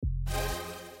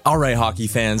All right, hockey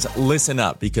fans, listen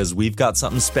up because we've got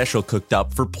something special cooked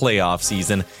up for playoff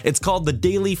season. It's called the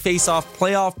Daily Face-Off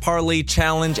Playoff Parlay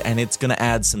Challenge, and it's going to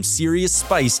add some serious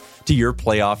spice to your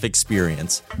playoff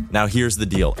experience. Now, here's the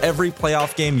deal. Every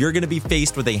playoff game, you're going to be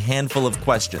faced with a handful of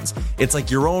questions. It's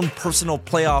like your own personal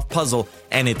playoff puzzle,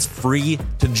 and it's free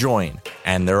to join.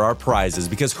 And there are prizes,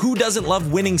 because who doesn't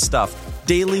love winning stuff?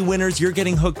 Daily winners, you're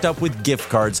getting hooked up with gift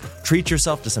cards. Treat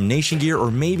yourself to some Nation gear or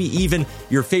maybe even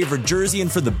your favorite jersey.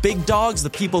 And for the big dogs, the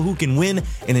people who can win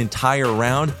an entire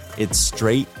round, it's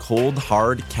straight, cold,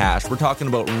 hard cash. We're talking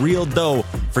about real dough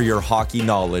for your hockey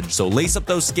knowledge. So lace up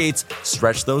those skates,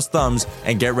 stretch those thumbs,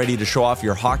 and get ready to show off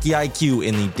your hockey IQ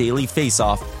in the Daily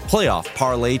Face-Off Playoff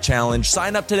Parlay Challenge.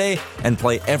 Sign up today and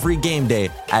play every game day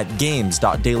at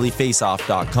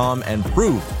games.dailyfaceoff.com and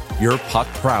prove your puck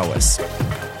prowess.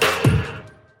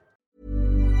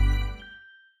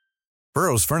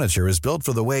 Burrow's furniture is built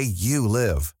for the way you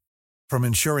live. From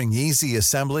ensuring easy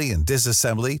assembly and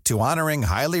disassembly to honoring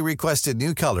highly requested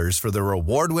new colors for their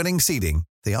award-winning seating,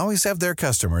 they always have their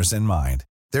customers in mind.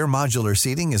 Their modular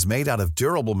seating is made out of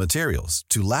durable materials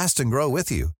to last and grow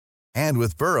with you. And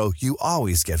with Burrow, you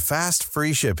always get fast,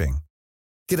 free shipping.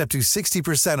 Get up to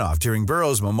 60% off during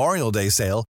Burrow's Memorial Day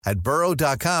sale at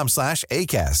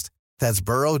burrow.com/ACAST. That's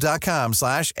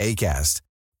burrow.com/ACAST.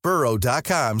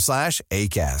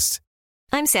 burrow.com/ACAST.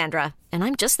 I'm Sandra, and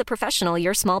I'm just the professional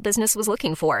your small business was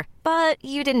looking for. But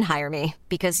you didn't hire me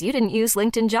because you didn't use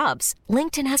LinkedIn Jobs.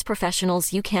 LinkedIn has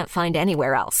professionals you can't find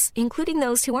anywhere else, including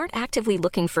those who aren't actively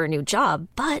looking for a new job,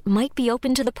 but might be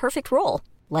open to the perfect role,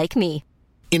 like me.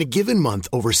 In a given month,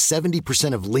 over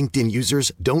 70% of LinkedIn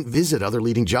users don't visit other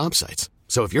leading job sites.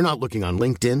 So if you're not looking on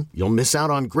LinkedIn, you'll miss out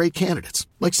on great candidates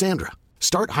like Sandra.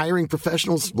 Start hiring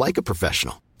professionals like a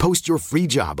professional. Post your free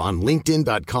job on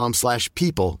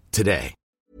linkedin.com/people today.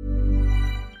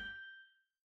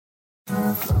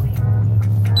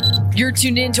 You're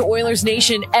tuned in to Oilers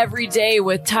Nation every day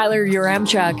with Tyler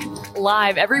Yaremchuk,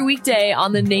 live every weekday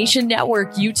on the Nation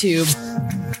Network YouTube.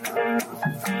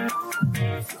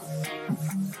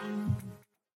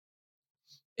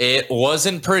 It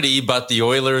wasn't pretty, but the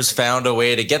Oilers found a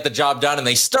way to get the job done, and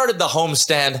they started the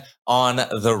homestand on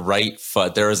the right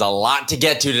foot. There is a lot to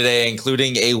get to today,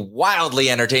 including a wildly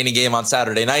entertaining game on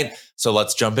Saturday night. So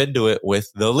let's jump into it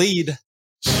with The Lead.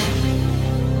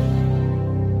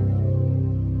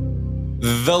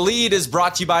 The Lead is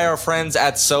brought to you by our friends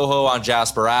at Soho on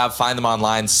Jasper Ave. Find them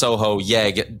online,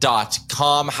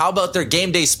 sohoyeg.com. How about their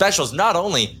game day specials? Not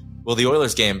only will the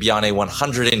Oilers game be on a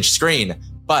 100-inch screen,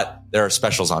 but there are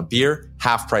specials on beer,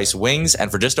 half-price wings, and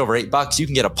for just over $8, you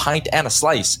can get a pint and a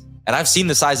slice. And I've seen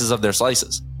the sizes of their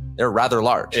slices. They're rather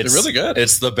large. It's really good.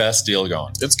 It's the best deal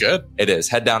going. It's good. It is.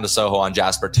 Head down to Soho on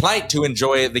Jasper tonight to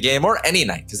enjoy the game, or any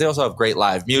night, because they also have great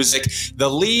live music. The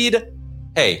Lead,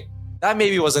 hey, that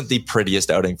maybe wasn't the prettiest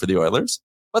outing for the Oilers,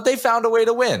 but they found a way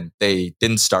to win. They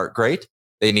didn't start great.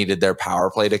 They needed their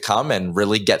power play to come and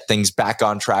really get things back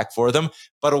on track for them.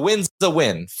 But a win's a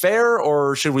win. Fair,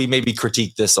 or should we maybe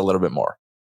critique this a little bit more?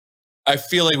 I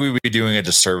feel like we would be doing a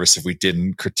disservice if we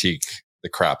didn't critique the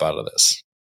crap out of this,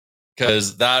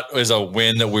 because that was a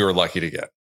win that we were lucky to get.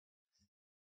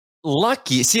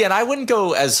 Lucky? See, and I wouldn't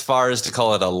go as far as to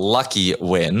call it a lucky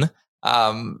win.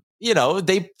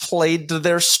 They played to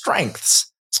their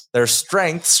strengths. Their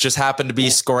strengths just happened to be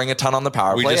scoring a ton on the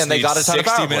power play, and they got a ton of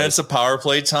power play. 60 minutes of power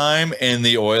play time, and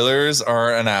the Oilers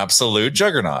are an absolute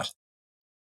juggernaut.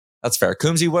 That's fair.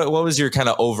 Coombsy, what was your kind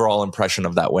of overall impression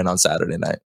of that win on Saturday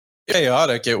night?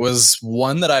 Chaotic. It was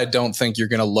one that I don't think you're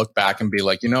going to look back and be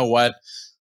like, you know what?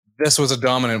 This was a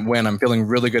dominant win. I'm feeling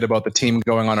really good about the team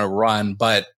going on a run.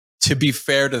 But to be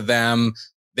fair to them,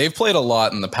 they've played a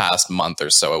lot in the past month or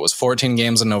so. It was 14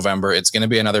 games in November. It's going to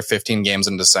be another 15 games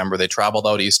in December. They traveled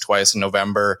out east twice in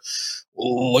November.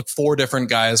 Look, 4 different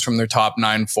guys from their top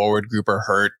 9 forward group are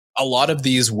hurt. A lot of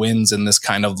these wins in this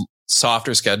kind of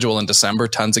softer schedule in December,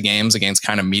 tons of games against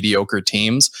kind of mediocre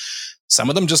teams. Some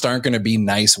of them just aren't going to be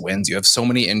nice wins. You have so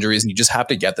many injuries and you just have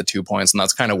to get the 2 points. And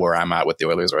that's kind of where I'm at with the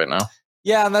Oilers right now.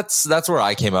 Yeah, and that's where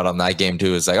I came out on that game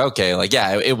too. It's like, okay,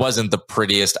 it wasn't the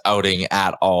prettiest outing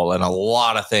at all. And a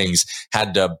lot of things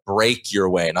had to break your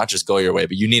way, not just go your way,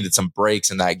 but you needed some breaks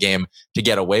in that game to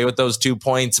get away with those 2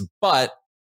 points. But,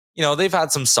 they've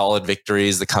had some solid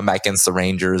victories. The comeback against the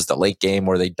Rangers, the late game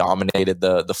where they dominated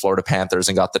the Florida Panthers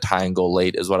and got the tying goal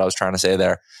late is what I was trying to say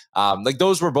there.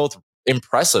 Those were both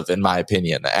impressive in my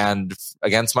opinion. And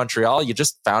against Montreal, you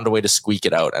just found a way to squeak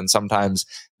it out. And sometimes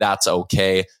that's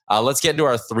okay. Let's get into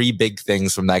our 3 big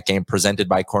things from that game presented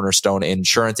by Cornerstone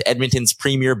Insurance, Edmonton's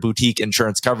premier boutique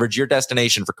insurance coverage, your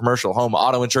destination for commercial, home,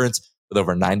 auto insurance. with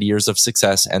over 90 years of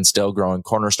success and still growing.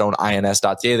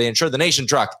 CornerstoneINS.ca. They insure the nation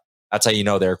truck. That's how you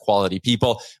know they're quality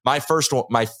people. My first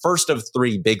of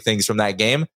three big things from that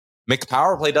game,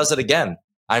 McPowerplay does it again.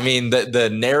 I mean, the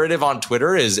narrative on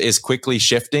Twitter is quickly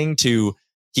shifting to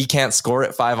he can't score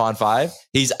at 5-on-5.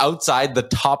 He's outside the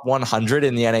top 100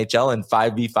 in the NHL in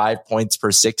 5v5 points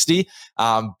per 60.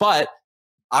 But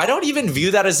I don't even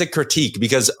view that as a critique,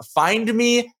 because find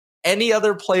me any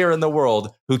other player in the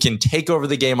world who can take over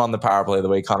the game on the power play the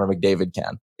way Connor McDavid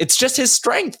can. It's just his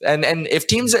strength. And if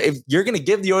you're going to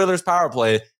give the Oilers power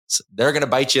play, they're going to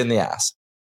bite you in the ass.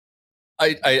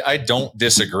 I don't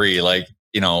disagree. Like,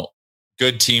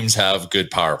 good teams have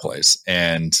good power plays,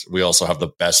 and we also have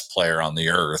the best player on the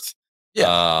earth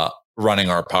running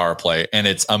our power play, and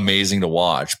it's amazing to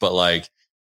watch. But like,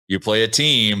 you play a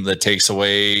team that takes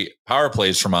away power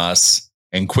plays from us,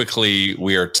 and quickly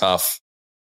we are tough.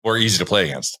 We're easy to play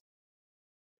against.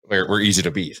 We're easy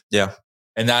to beat. Yeah.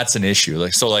 And that's an issue.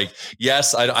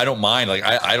 Yes, I don't mind.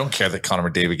 I don't care that Connor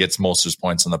McDavid gets most of his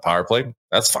points on the power play.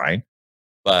 That's fine.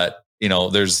 But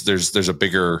there's a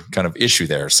bigger kind of issue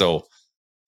there. So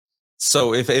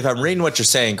if I'm reading what you're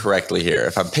saying correctly here,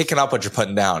 if I'm picking up what you're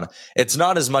putting down, it's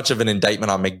not as much of an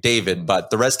indictment on McDavid, but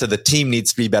the rest of the team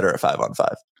needs to be better at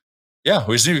 5-on-5. Yeah,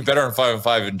 we just need to be better on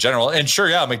 5-on-5 in general. And sure,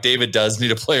 McDavid does need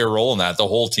to play a role in that. The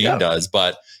whole team does.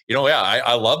 But,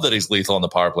 I love that he's lethal on the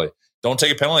power play. Don't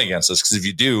take a penalty against us, because if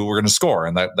you do, we're going to score.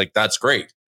 And that's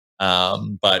great.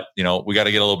 But, we got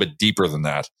to get a little bit deeper than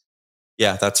that.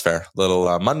 Yeah, that's fair.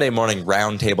 Little Monday morning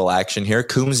roundtable action here.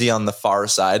 Coombsy on the far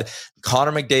side.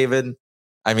 Connor McDavid.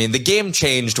 I mean, the game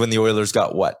changed when the Oilers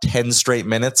got 10 straight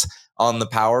minutes on the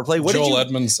power play. What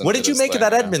did you make of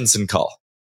that Edmondson call?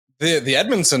 The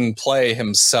Edmondson play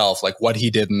himself, like what he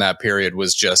did in that period,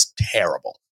 was just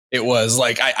terrible. It was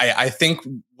like, I think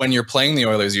when you're playing the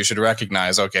Oilers, you should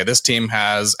recognize, okay, this team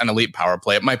has an elite power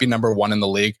play. It might be number one in the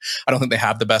league. I don't think they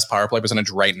have the best power play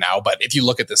percentage right now, but if you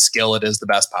look at the skill, it is the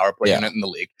best power play unit in the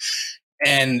league.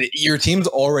 And your team's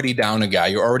already down a guy.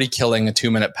 You're already killing a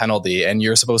 2-minute penalty, and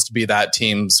you're supposed to be that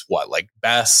team's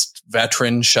best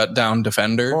veteran shutdown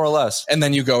defender, more or less. And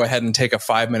then you go ahead and take a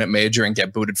 5-minute major and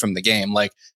get booted from the game.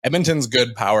 Like, Edmonton's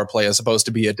good power play is supposed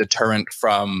to be a deterrent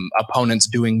from opponents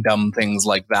doing dumb things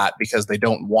like that, because they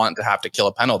don't want to have to kill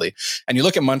a penalty. And you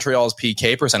look at Montreal's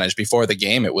PK percentage before the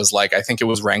game, it was I think it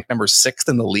was ranked number 6th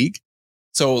in the league.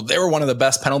 So they were one of the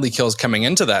best penalty kills coming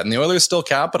into that, and the Oilers still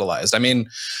capitalized. I mean,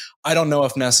 I don't know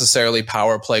if necessarily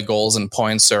power play goals and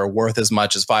points are worth as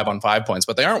much as 5-on-5 points,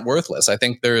 but they aren't worthless. I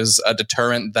think there's a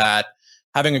deterrent that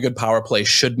having a good power play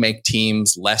should make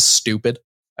teams less stupid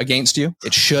against you.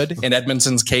 It should. In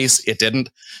Edmonton's case, it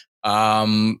didn't.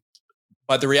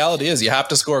 But the reality is you have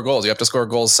to score goals. You have to score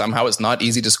goals somehow. It's not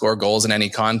easy to score goals in any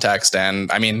context.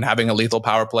 And I mean, having a lethal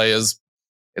power play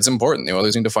it's important. The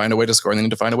Oilers need to find a way to score, and they need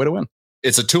to find a way to win.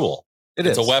 It's a tool.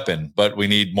 It's a weapon, but we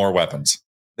need more weapons.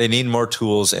 They need more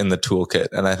tools in the toolkit.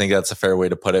 And I think that's a fair way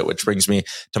to put it, which brings me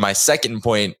to my second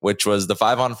point, which was the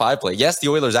 5-on-5 play. Yes, the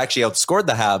Oilers actually outscored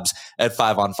the Habs at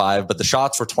 5-on-5, but the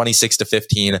shots were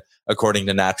 26-15, according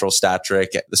to Natural Stat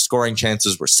Trick. The scoring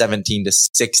chances were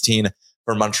 17-16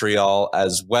 for Montreal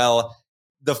as well.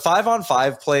 The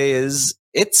 5-on-5 play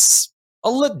it's a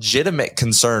legitimate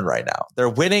concern right now. They're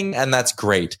winning, and that's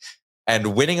great.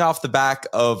 And winning off the back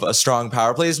of a strong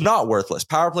power play is not worthless.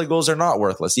 Power play goals are not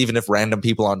worthless, even if random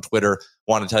people on Twitter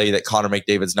want to tell you that Connor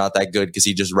McDavid's not that good because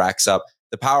he just racks up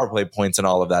the power play points and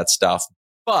all of that stuff.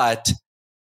 But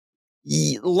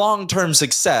long-term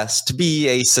success, to be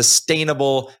a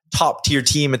sustainable top-tier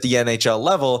team at the NHL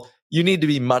level, you need to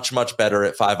be much, much better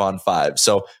at 5-on-5.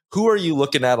 So who are you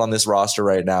looking at on this roster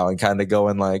right now and kind of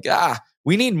going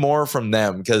we need more from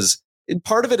them? Because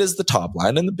part of it is the top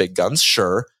line and the big guns,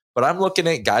 sure. But I'm looking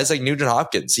at guys like Nugent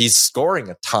Hopkins. He's scoring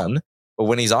a ton, but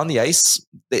when he's on the ice,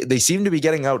 they seem to be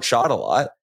getting outshot a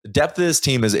lot. The depth of this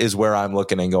team is where I'm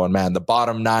looking and going, man, the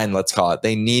bottom 9, let's call it.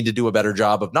 They need to do a better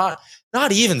job of not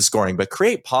even scoring, but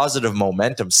create positive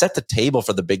momentum, set the table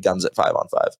for the big guns at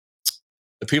 5-on-5.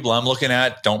 The people I'm looking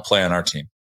at don't play on our team.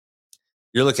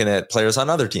 You're looking at players on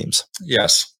other teams.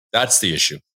 Yes, that's the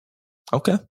issue.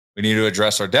 Okay. We need to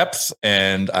address our depth,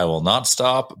 and I will not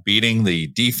stop beating the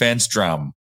defense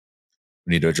drum.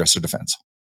 We need to address our defense.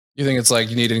 You think it's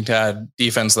you needing to add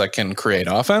defense that can create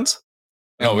offense?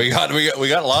 No, we got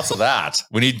lots of that.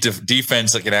 We need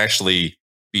defense that can actually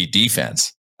be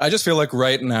defense. I just feel like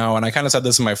right now, and I kind of said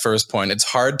this in my first point, it's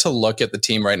hard to look at the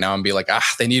team right now and be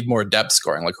they need more depth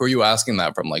scoring. Who are you asking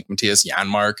that from? Matthias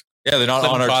Janmark? Yeah, they're not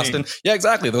on our team. Yeah,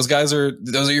 exactly. Those are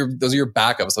your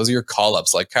backups. Those are your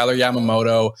call-ups. Kyler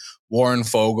Yamamoto, Warren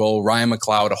Fogle, Ryan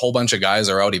McLeod, a whole bunch of guys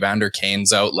are out. Evander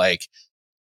Kane's out.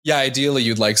 Yeah, ideally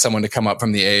you'd like someone to come up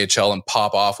from the AHL and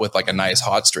pop off with like a nice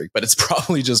hot streak, but it's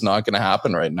probably just not going to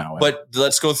happen right now. But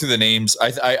let's go through the names.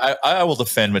 I will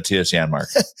defend Matthias Janmark.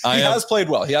 He has played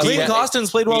well. Clayton Costin's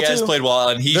played well too. He has played well,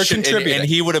 and They're contributing. and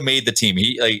he would have made the team.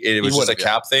 It was just a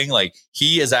cap thing. Like,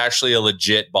 he is actually a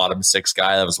legit bottom six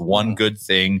guy. That was one good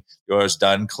thing yours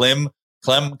done. Clem,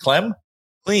 Mr.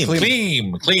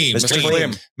 Cleem.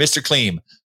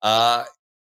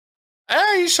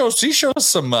 He shows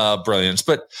some brilliance.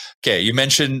 But okay, you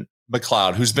mentioned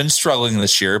McLeod, who's been struggling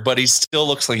this year, but he still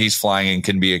looks like he's flying and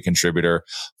can be a contributor.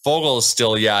 Fogel is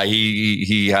still,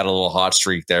 he had a little hot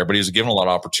streak there, but he was given a lot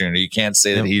of opportunity. You can't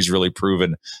say that he's really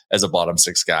proven as a bottom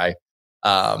six guy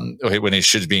when he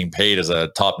should be being paid as a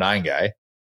top 9 guy.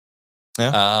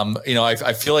 Yeah.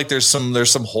 I feel like there's some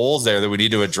holes there that we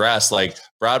need to address. Like,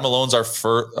 Brad Malone's our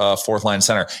fourth line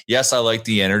center. Yes, I like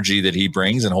the energy that he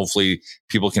brings, and hopefully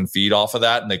people can feed off of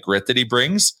that and the grit that he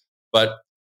brings. But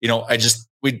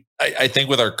I think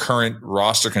with our current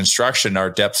roster construction, our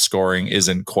depth scoring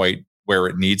isn't quite where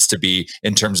it needs to be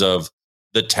in terms of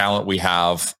the talent we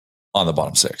have on the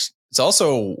bottom six. It's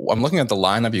also, I'm looking at the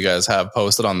lineup you guys have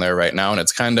posted on there right now, and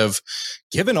it's kind of,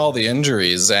 given all the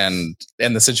injuries and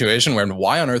the situation where,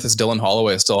 why on earth is Dylan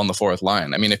Holloway still on the fourth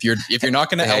line? I mean, if you're not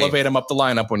going to elevate him up the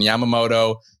lineup when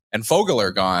Yamamoto and Fogel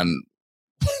are gone,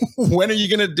 when are you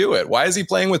going to do it? Why is he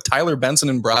playing with Tyler Benson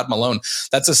and Brad Malone?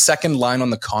 That's a second line on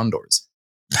the Condors.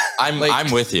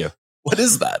 I'm with you. What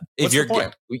is that? If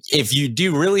you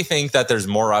do really think that there's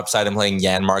more upside in playing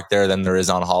Janmark there than there is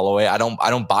on Holloway, I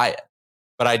don't buy it.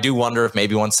 But I do wonder if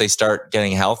maybe once they start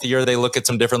getting healthier, they look at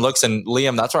some different looks. And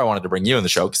Liam, that's why I wanted to bring you in the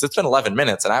show, because it's been 11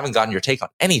 minutes and I haven't gotten your take on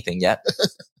anything yet.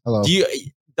 Hello.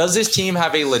 Does this team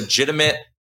have a legitimate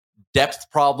depth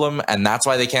problem and that's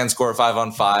why they can't score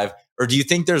 5-on-5? Or do you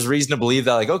think there's reason to believe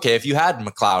that, like, okay, if you had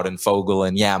McLeod and Fogel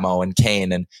and Yamo and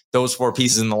Kane and those 4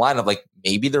 pieces in the lineup, like,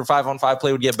 maybe their 5-on-5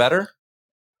 play would get better?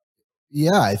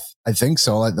 Yeah, I think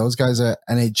so. Like, those guys are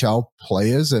NHL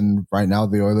players, and right now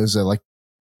the Oilers are, like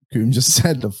Coom just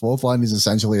said, the fourth line is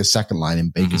essentially a second line in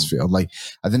Bakersfield. Mm-hmm. Like,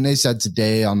 I think they said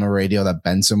today on the radio that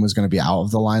Benson was going to be out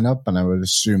of the lineup, and I would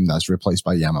assume that's replaced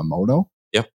by Yamamoto.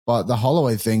 Yep. But the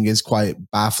Holloway thing is quite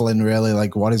baffling, really.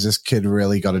 Like, what has this kid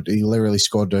really got to do? He literally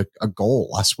scored a goal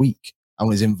last week and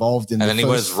was involved in and then he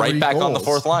was right back on the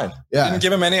fourth line. Yeah. Didn't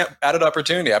give him any added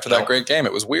opportunity after that great game.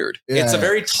 It was weird. Yeah. It's a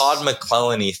very Todd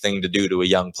McClellan-y thing to do to a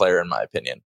young player, in my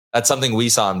opinion. That's something we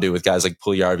saw him do with guys like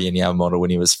Puljujarvi and Yamamoto when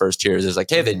he was first here. It's like,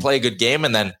 hey, they'd play a good game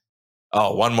and then,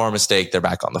 one more mistake, they're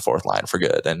back on the fourth line for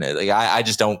good. And I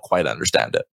just don't quite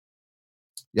understand it.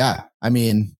 Yeah. I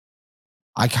mean,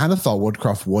 I kind of thought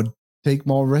Woodcroft would take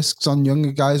more risks on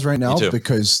younger guys right now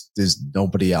because there's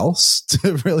nobody else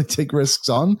to really take risks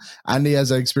on. And he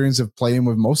has an experience of playing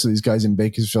with most of these guys in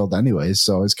Bakersfield anyways.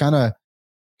 So it's kind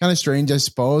of strange, I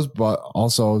suppose. But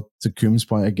also, to Coom's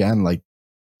point again, like,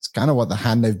 it's kind of what the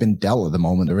hand they've been dealt at the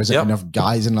moment. There isn't enough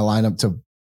guys in the lineup to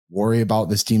worry about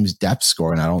this team's depth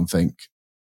scoring, I don't think.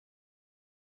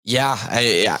 Yeah,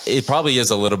 it probably is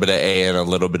a little bit of A and a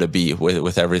little bit of B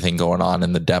with everything going on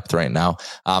in the depth right now.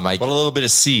 But a little bit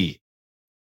of C.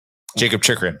 Jacob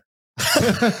Chikrin.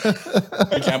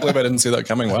 I can't believe I didn't see that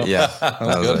coming. Well, yeah, that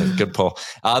was a good pull.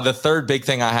 The third big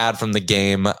thing I had from the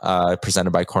game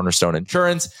presented by Cornerstone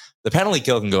Insurance, the penalty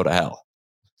kill can go to hell.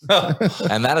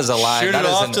 And that is a line. Shoot it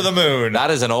off to the moon.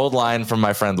 That is an old line from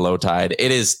my friend Lowtide.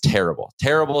 It is terrible. They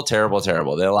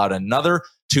allowed another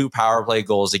 2 power play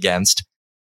goals against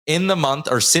in the month,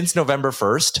 or since November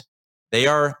 1st. They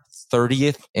are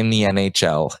 30th in the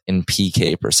NHL in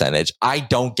PK percentage. I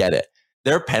don't get it.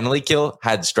 Their penalty kill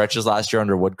had stretches last year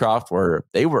under Woodcroft where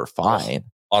they were fine.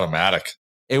 Automatic.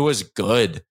 It was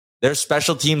good. Their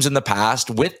special teams in the past,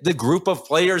 with the group of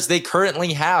players they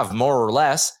currently have, more or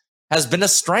less, has been a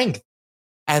strength.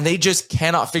 And they just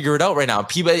cannot figure it out right now.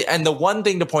 And the one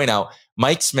thing to point out,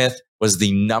 Mike Smith was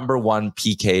the number 1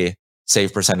 PK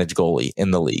save percentage goalie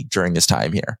in the league during his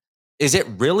time here. Is it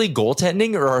really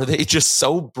goaltending, or are they just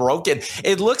so broken?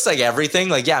 It looks like everything.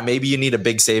 Like, yeah, maybe you need a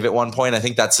big save at one point. I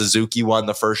think that Suzuki won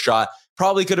the first shot.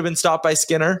 Probably could have been stopped by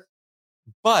Skinner.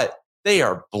 But they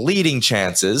are bleeding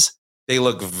chances. They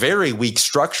look very weak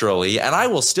structurally. And I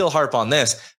will still harp on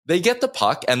this. They get the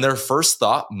puck and their first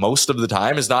thought most of the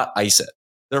time is not ice it.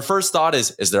 Their first thought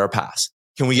is there a pass?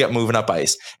 Can we get moving up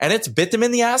ice? And it's bit them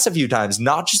in the ass a few times.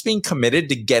 Not just being committed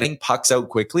to getting pucks out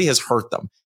quickly has hurt them.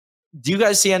 Do you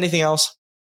guys see anything else?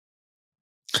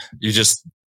 You just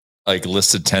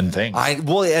listed 10 things.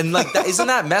 Isn't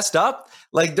that messed up?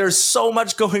 Like, there's so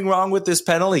much going wrong with this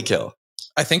penalty kill.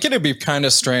 I think it'd be kind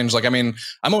of strange. Like, I mean,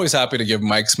 I'm always happy to give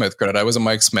Mike Smith credit. I was a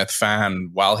Mike Smith fan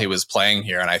while he was playing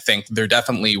here. And I think there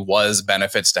definitely was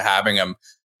benefits to having him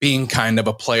being kind of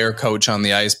a player coach on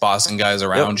the ice, bossing guys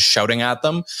around, shouting at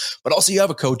them. But also you have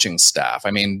a coaching staff.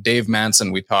 I mean, Dave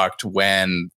Manson, we talked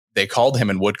when they called him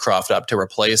and Woodcroft up to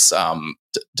replace,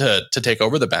 to take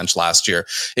over the bench last year.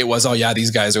 It was, oh yeah,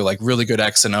 these guys are like really good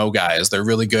X and O guys. They're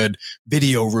really good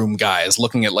video room guys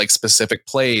looking at like specific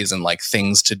plays and like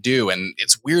things to do. And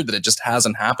it's weird that it just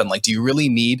hasn't happened. Like, do you really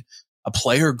need a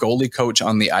player goalie coach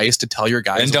on the ice to tell your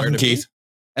guys? And Duncan Keith.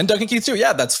 And Duncan Keith too.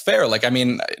 Yeah, that's fair. Like, I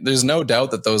mean, there's no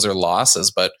doubt that those are losses,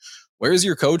 but where's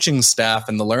your coaching staff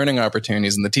and the learning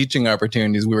opportunities and the teaching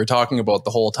opportunities we were talking about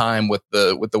the whole time with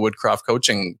the Woodcroft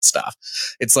coaching staff?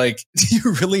 It's like, do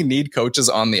you really need coaches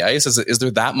on the ice? Is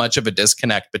there that much of a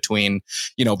disconnect between,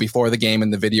 you know, before the game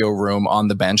in the video room, on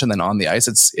the bench, and then on the ice?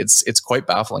 It's quite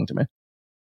baffling to me.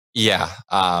 Yeah.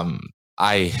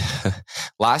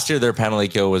 Last year their penalty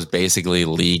kill was basically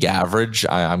league average.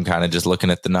 I'm kind of just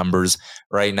looking at the numbers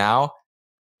right now.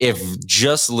 If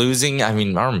just losing, I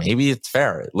mean, or maybe it's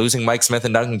fair. Losing Mike Smith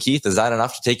and Duncan Keith, is that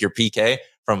enough to take your PK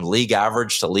from league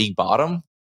average to league bottom?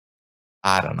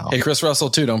 I don't know. Hey, Chris Russell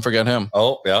too. Don't forget him.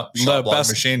 Oh yeah,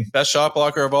 the best shot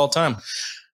blocker of all time.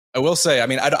 I will say, I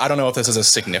mean, I don't know if this is a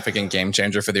significant game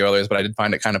changer for the Oilers, but I did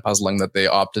find it kind of puzzling that they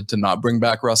opted to not bring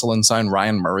back Russell and sign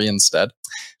Ryan Murray instead.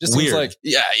 Just seems like,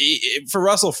 yeah, for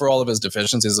Russell, for all of his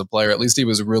deficiencies as a player, at least he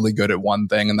was really good at one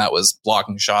thing, and that was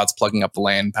blocking shots, plugging up the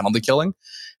lane, penalty killing.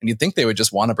 And you'd think they would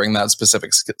just want to bring that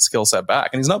specific skill set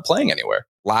back, and he's not playing anywhere.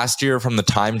 Last year, from the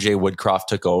time Jay Woodcroft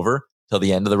took over till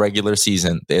the end of the regular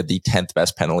season, they had the 10th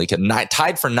best penalty kill,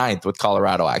 tied for 9th with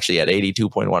Colorado, actually, at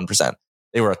 82.1%.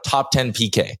 They were a top 10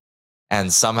 PK.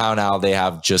 And somehow now they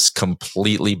have just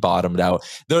completely bottomed out.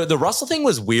 The Russell thing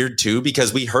was weird too,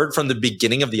 because we heard from the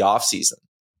beginning of the offseason.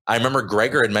 I remember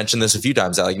Gregor had mentioned this a few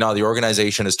times that, like, no, the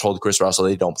organization has told Chris Russell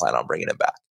they don't plan on bringing him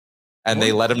back. And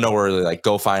they let him know early, like,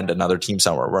 go find another team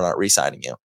somewhere. We're not re-signing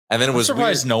you. And then it was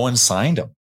surprised no one signed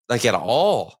him. Like, at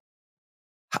all.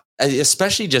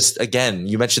 Especially just, again,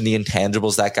 you mentioned the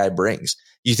intangibles that guy brings.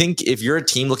 You think if you're a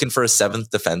team looking for a 7th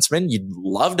defenseman, you'd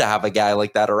love to have a guy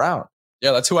like that around.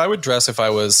 Yeah, that's who I would dress if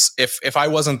I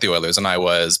wasn't the Oilers and I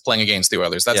was playing against the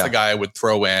Oilers. That's the guy I would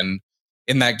throw in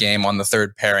that game on the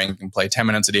third pairing. You can play 10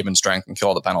 minutes at even strength and kill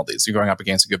all the penalties. You're going up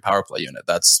against a good power play unit.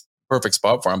 That's a perfect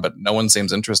spot for him, but no one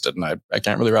seems interested, and I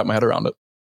can't really wrap my head around it.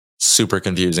 Super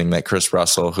confusing that Chris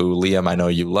Russell, who Liam, I know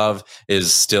you love,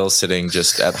 is still sitting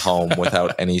just at home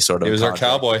without any sort of He was contract.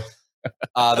 Our cowboy.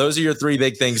 Those are your 3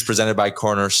 big things presented by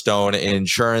Cornerstone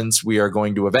Insurance. We are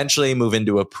going to eventually move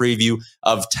into a preview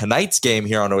of tonight's game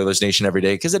here on Oilers Nation Every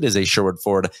Day, because it is a Sherwood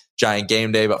Ford Giant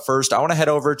game day. But first, I want to head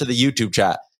over to the YouTube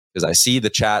chat, because I see the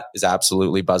chat is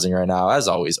absolutely buzzing right now. As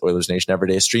always, Oilers Nation Every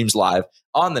Day streams live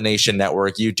on the Nation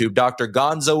Network YouTube. Dr.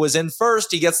 Gonzo was in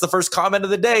first. He gets the first comment of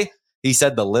the day. He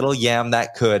said the little yam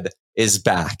that could is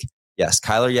back. Yes,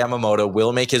 Kyler Yamamoto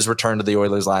will make his return to the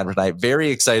Oilers line tonight. Very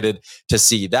excited to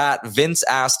see that. Vince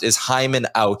asked, is Hyman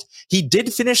out? He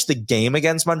did finish the game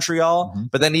against Montreal,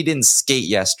 but then he didn't skate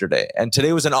yesterday. And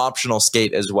today was an optional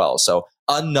skate as well. So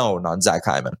unknown on Zach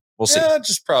Hyman. We'll see. Yeah,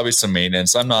 just probably some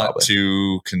maintenance. I'm not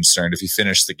too concerned if he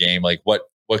finished the game. Like, what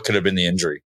could have been the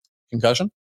injury?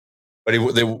 Concussion? But he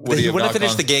wouldn't have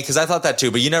finished the game, because I thought that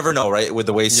too. But you never know, right? With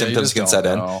the way symptoms can set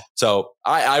in. So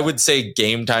I would say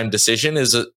game time decision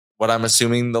is what I'm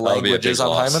assuming the language is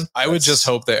on Hyman. I would just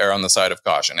hope they err on the side of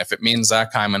caution. If it means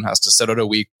Zach Hyman has to sit out a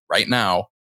week right now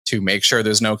to make sure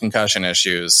there's no concussion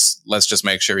issues, let's just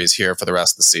make sure he's here for the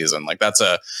rest of the season. Like, that's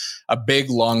a big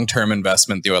long-term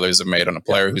investment the Oilers have made on a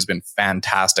player who's been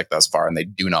fantastic thus far, and they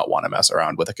do not want to mess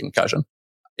around with a concussion.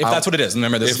 If that's what it is.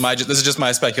 Remember, this is just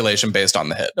my speculation based on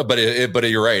the hit. No, but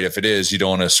you're right. If it is, you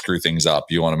don't want to screw things up.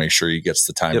 You want to make sure he gets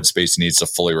the time and space he needs to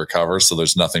fully recover, so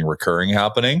there's nothing recurring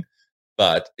happening.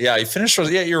 But yeah, he finished.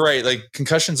 Yeah, you're right. Like,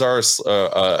 concussions are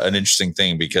an interesting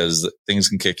thing, because things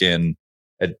can kick in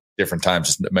at different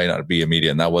times. It may not be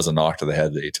immediate, and that was a knock to the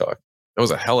head that he took. That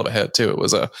was a hell of a hit too.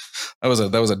 That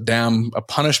was a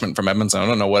punishment from Edmondson. I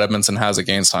don't know what Edmondson has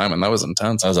against Hyman. That was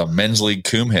intense. That was a men's league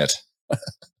coom hit.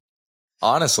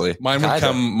 Honestly, mine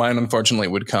unfortunately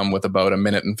would come with about 1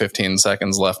 minute and 15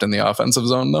 seconds left in the offensive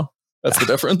zone, though. That's the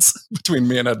difference between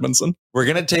me and Edmondson. We're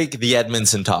going to take the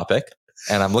Edmondson topic,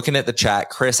 and I'm looking at the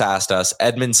chat. Chris asked us,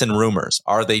 Edmondson rumors,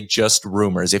 are they just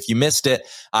rumors? If you missed it,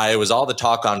 it was all the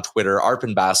talk on Twitter.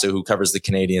 Arpin Basu, who covers the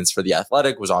Canadians for The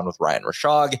Athletic, was on with Ryan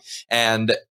Rashog,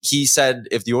 and he said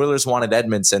if the Oilers wanted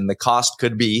Edmondson, the cost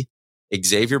could be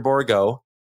Xavier Bourgault,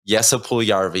 Jesse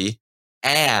Puljujarvi,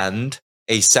 and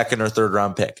a 2nd or 3rd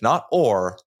round pick. Not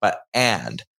or, but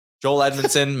and. Joel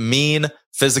Edmondson, mean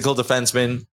physical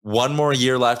defenseman, one more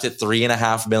year left at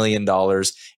 $3.5 million.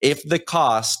 If the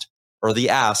cost or the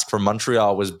ask for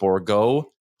Montreal was Bourgault,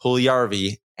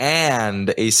 Puljujarvi,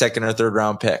 and a second or third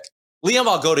round pick. Liam,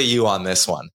 I'll go to you on this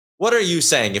one. What are you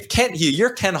saying? If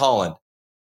you're Ken Holland,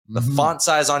 the font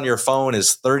size on your phone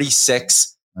is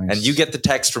 36, and you get the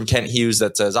text from Kent Hughes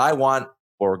that says, I want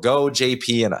Bourgault,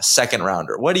 JP, and a second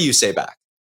rounder. What do you say back?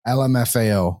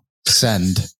 LMFAO,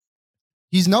 send.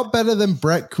 He's not better than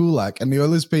Brett Kulak, and the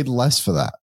Oilers paid less for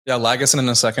that. Yeah, Lagesson in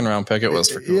a second round pick, it was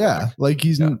for Kulak. Yeah, like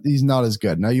he's not as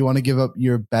good. Now you want to give up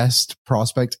your best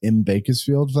prospect in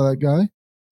Bakersfield for that guy?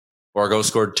 Bourgault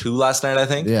scored 2 last night, I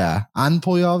think. Yeah, and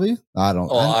Puljujarvi? I don't.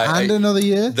 Another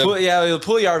year? The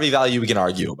Puljujarvi value we can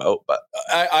argue about, but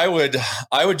I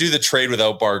would do the trade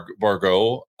without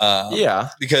Bourgault.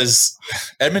 Because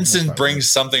Edmondson brings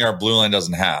something our blue line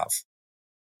doesn't have.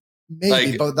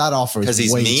 Maybe, but that offer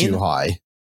is way too high.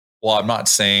 Well, I'm not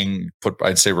saying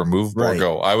I'd say remove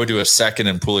Bourgault. I would do a second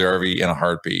and Puljujarvi in a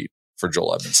heartbeat for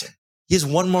Joel Edmondson. He has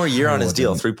one more year on his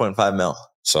deal, 3.5 mil.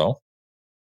 So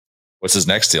what's his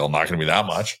next deal? Not going to be that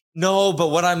much. No, but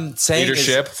what I'm saying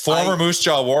leadership, is former Moose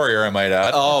Jaw Warrior, I might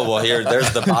add. Oh, well,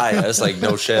 there's the bias. Like,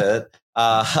 no shit.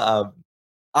 I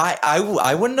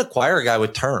wouldn't acquire a guy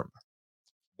with term.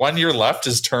 1 year left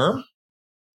is term?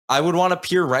 I would want a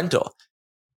pure rental.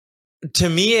 To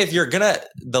me, if you're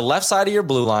the left side of your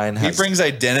blue line he brings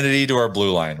identity to our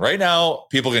blue line. Right now,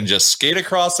 people can just skate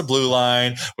across the blue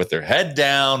line with their head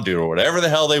down, do whatever the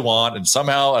hell they want, and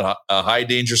somehow a high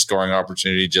danger scoring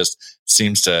opportunity just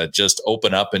seems to just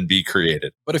open up and be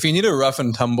created. But if you need a rough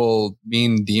and tumble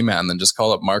mean D-man, then just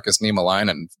call up Marcus Niemelainen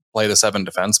and play the 7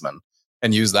 defenseman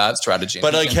and use that strategy.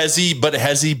 But has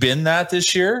he been that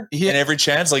this year? In every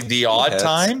chance, like the odd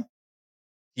time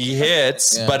he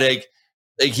hits, but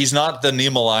like he's not the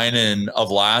Niemelainen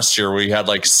of last year where he had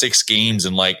like 6 games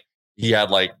and like he had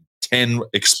like 10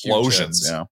 explosions.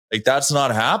 Yeah. Like that's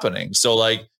not happening. So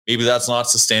like maybe that's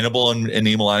not sustainable in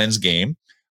Niemelainen's game.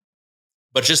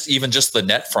 But just the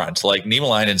net front, like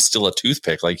Niemelainen's still a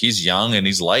toothpick. Like he's young and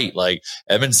he's light. Like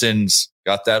Edmondson's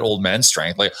got that old man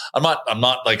strength. Like I'm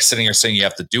not like sitting here saying you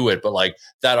have to do it, but like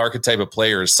that archetype of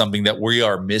player is something that we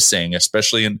are missing,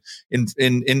 especially in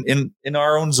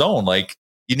our own zone. Like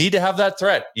you need to have that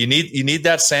threat. You need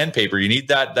that sandpaper. You need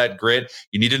that grit.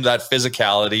 You need that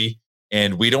physicality,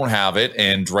 and we don't have it.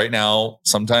 And right now,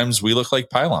 sometimes we look like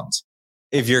pylons.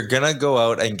 If you're going to go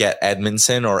out and get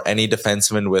Edmondson or any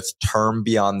defenseman with term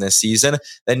beyond this season,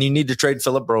 then you need to trade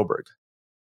Philip Broberg.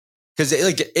 Because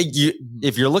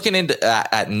if you're looking into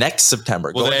at next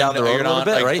September, going down the road a little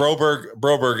bit, right?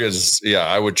 Broberg is,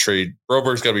 I would trade.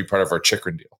 Broberg's got to be part of our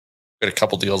Chychrun deal. Got a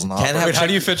couple deals in the offer. How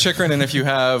do you fit Chychrun in if you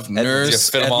have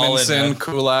Nurse, Edmondson,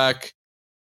 Kulak?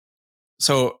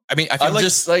 So, I mean, I feel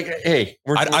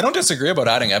I don't disagree about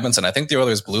adding Edmondson. I think the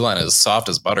Oilers' blue line is soft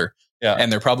as butter. Yeah.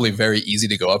 And they're probably very easy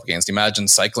to go up against. Imagine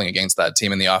cycling against that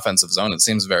team in the offensive zone. It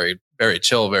seems very, very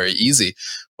chill, very easy.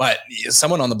 But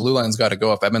someone on the blue line's got to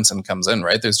go if Edmondson comes in,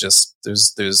 right? There's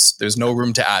no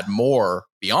room to add more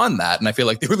beyond that. And I feel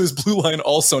like the Oilers' blue line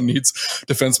also needs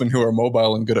defensemen who are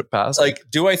mobile and good at passing. Like,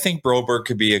 do I think Broberg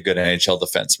could be a good NHL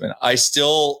defenseman?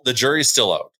 The jury's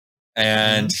still out.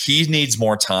 And he needs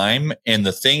more time. And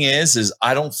the thing is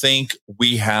I don't think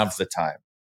we have the time.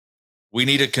 We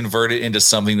need to convert it into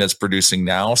something that's producing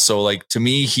now. So like, to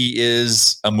me, he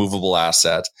is a movable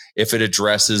asset if it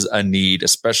addresses a need,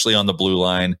 especially on the blue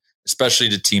line, especially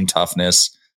to team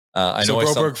toughness.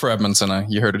 Broberg for Edmondson.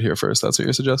 You heard it here first. That's what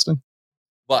you're suggesting?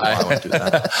 Well, I won't do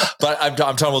that. But I'm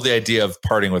talking about the idea of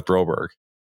parting with Broberg.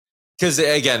 Because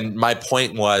again, my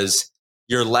point was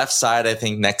your left side, I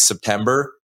think next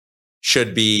September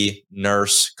should be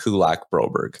Nurse, Kulak,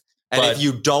 Broberg. And if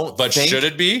you don't, should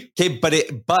it be? Okay,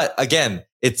 but again,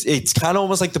 it's kind of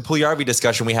almost like the Puljujarvi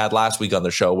discussion we had last week on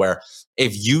the show, where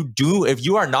if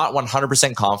you are not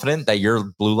 100% confident that your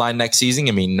blue line next season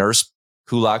can be Nurse,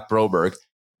 Kulak, Broberg,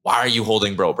 why are you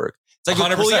holding Broberg? It's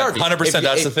like 100%.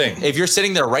 That's the thing. If you're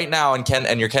sitting there right now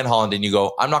and you're Ken Holland and you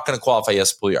go, I'm not going to qualify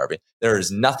yes Puljujarvi, there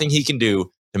is nothing he can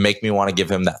do to make me want to give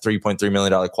him that $3.3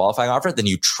 million qualifying offer. Then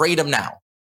you trade him now,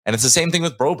 and it's the same thing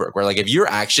with Broberg, where like if you're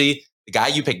actually the guy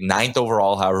you picked 9th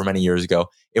overall, however many years ago,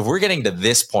 if we're getting to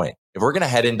this point, if we're going to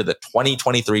head into the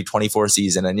 2023-24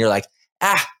 season and you're like,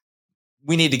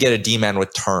 we need to get a D-man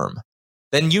with term,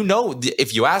 then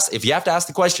if you have to ask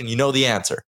the question, you know the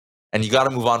answer. And you got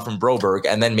to move on from Broberg,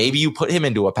 and then maybe you put him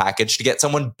into a package to get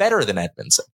someone better than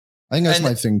Edmondson. I think that's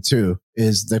my thing too,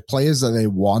 is the players that they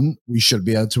want, we should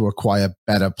be able to acquire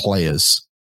better players,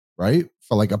 right?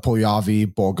 for like a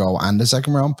Puljujarvi, Borgo, and a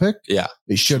second round pick. Yeah.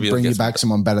 It should bring you back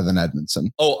someone better than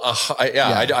Edmondson.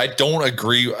 I don't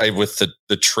agree with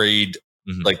the trade.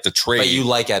 Like the trade, but you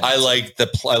like Edmondson.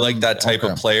 I like that type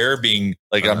of player being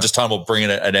like, I'm just talking about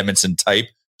bringing an Edmondson type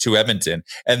to Edmonton.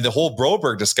 And the whole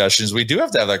Broberg discussions, we do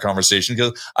have to have that conversation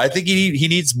because I think he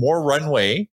needs more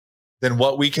runway than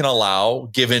what we can allow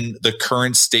given the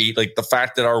current state, like the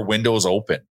fact that our window is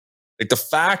open. Like the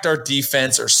fact our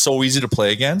defense are so easy to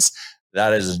play against,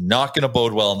 that is not going to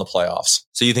bode well in the playoffs.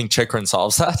 So you think Chychrun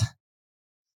solves that?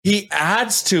 He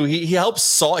adds to, he helps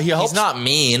solve. He's not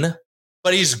mean,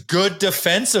 but he's good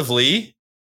defensively.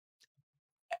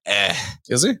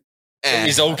 Is he?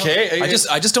 He's okay.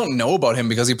 I just don't know about him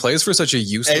because he plays for such a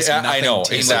useless. I know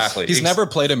team. exactly. He's never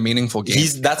played a meaningful game.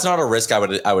 That's not a risk I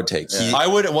would take. Yeah. I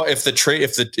would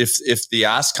if the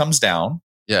ask comes down.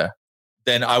 Yeah.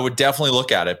 Then I would definitely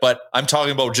look at it. But I'm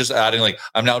talking about just adding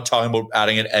I'm now talking about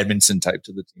adding an Edmondson type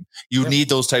to the team. You need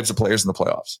those types of players in the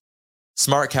playoffs.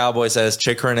 Smart Cowboy says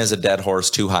Chychrun is a dead horse,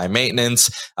 too high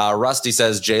maintenance. Rusty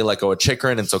says Jay let go of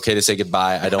Chychrun. It's okay to say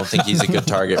goodbye. I don't think he's a good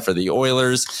target for the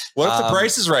Oilers. What if the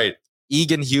price is right?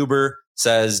 Egan Huber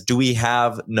says, do we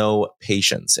have no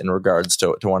patience in regards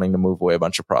to wanting to move away a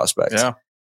bunch of prospects? Yeah.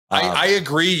 I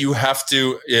agree. You have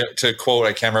to quote,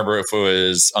 I can't remember if it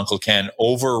was Uncle Ken,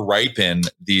 over ripen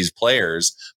these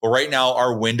players. But right now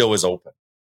our window is open.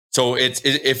 So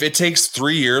if it takes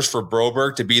 3 years for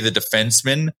Broberg to be the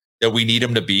defenseman that we need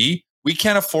him to be, we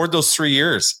can't afford those 3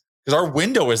 years because our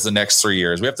window is the next 3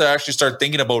 years. We have to actually start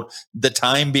thinking about the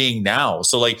time being now.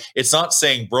 So it's not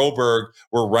saying Broberg,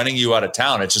 we're running you out of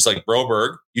town. It's just like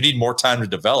Broberg, you need more time to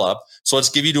develop. So let's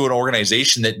give you to an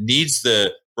organization that needs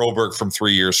the Broberg from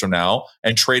 3 years from now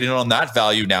and trade in on that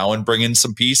value now and bring in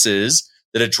some pieces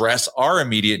that address our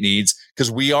immediate needs.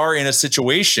 Because we are in a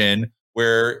situation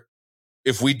where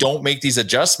if we don't make these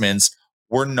adjustments,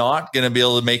 we're not going to be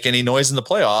able to make any noise in the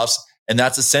playoffs. And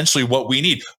that's essentially what we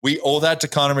need. We owe that to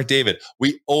Connor McDavid.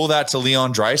 We owe that to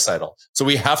Leon Draisaitl. So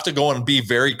we have to go and be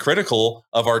very critical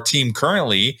of our team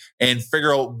currently and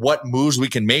figure out what moves we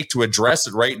can make to address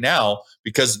it right now,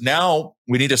 because now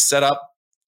we need to set up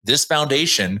this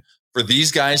foundation for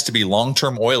these guys to be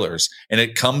long-term Oilers. And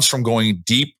it comes from going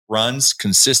deep runs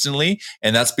consistently.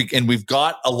 And we've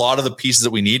got a lot of the pieces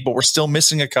that we need, but we're still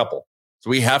missing a couple. So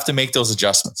we have to make those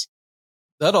adjustments.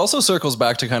 That also circles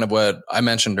back to kind of what I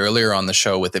mentioned earlier on the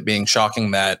show with it being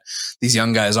shocking that these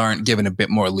young guys aren't given a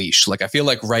bit more leash. Like, I feel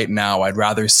like right now I'd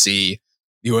rather see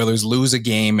the Oilers lose a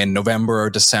game in November or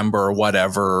December or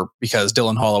whatever because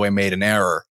Dylan Holloway made an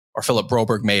error or Philip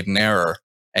Broberg made an error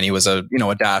and he was a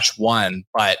 -1,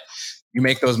 but you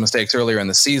make those mistakes earlier in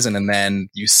the season and then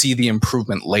you see the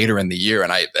improvement later in the year.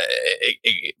 And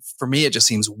for me, it just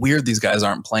seems weird these guys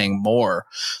aren't playing more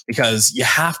because you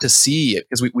have to see it.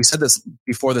 Because we said this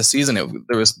before the season.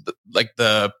 There was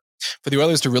for the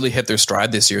Oilers to really hit their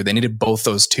stride this year, they needed both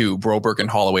those two, Broberg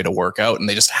and Holloway, to work out, and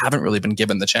they just haven't really been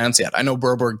given the chance yet. I know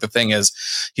Broberg, the thing is,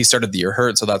 he started the year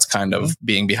hurt, so that's kind of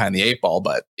being behind the 8 ball,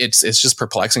 but it's just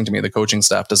perplexing to me the coaching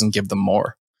staff doesn't give them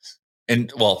more.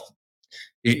 And, well,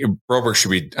 Broberg should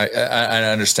be, I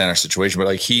understand our situation,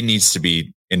 but he needs to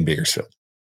be in Bakersfield.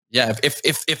 Yeah,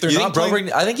 if they're not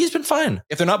playing, I think he's been fine.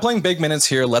 If they're not playing big minutes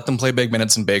here, let them play big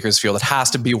minutes in Bakersfield. It has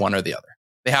to be one or the other.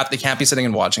 They can't be sitting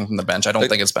and watching from the bench. I don't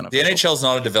think it's beneficial. The NHL is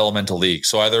not a developmental league,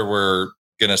 so either we're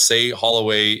going to say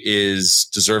Holloway is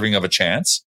deserving of a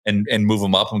chance and move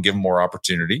him up and give him more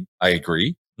opportunity. I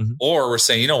agree. Mm-hmm. Or we're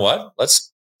saying, you know what?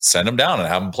 Let's send him down and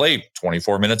have him play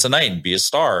 24 minutes a night and be a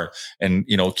star and,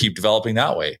 keep developing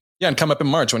that way. Yeah, and come up in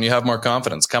March when you have more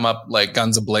confidence. Come up like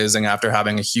guns a-blazing after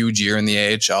having a huge year in the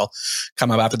AHL.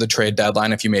 Come up after the trade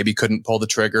deadline if you maybe couldn't pull the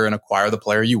trigger and acquire the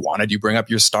player you wanted. You bring up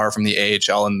your star from the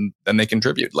AHL and then they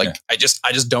contribute. I just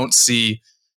don't see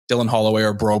Dylan Holloway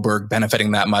or Broberg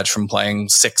benefiting that much from playing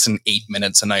 6 and 8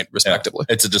 minutes a night, respectively.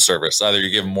 Yeah, it's a disservice. Either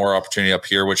you give them more opportunity up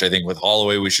here, which I think with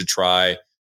Holloway we should try.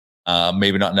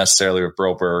 Maybe not necessarily with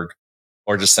Broberg.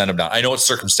 Or just send him down. I know it's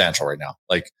circumstantial right now.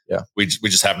 We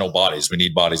just have no bodies. We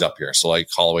need bodies up here. So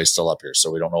Holloway's still up here. So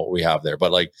we don't know what we have there.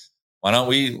 But why don't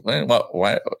we?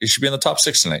 Why you should be in the top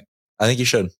 6 tonight? I think you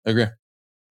should. I agree.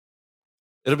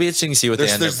 It'll be interesting to see what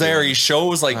there's there. He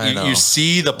shows you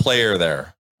see the player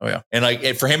there. Oh yeah.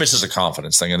 And for him, it's just a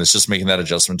confidence thing, and it's just making that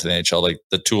adjustment to the NHL.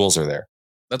 The tools are there.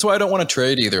 That's why I don't want to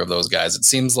trade either of those guys. It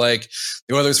seems like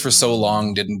the Oilers for so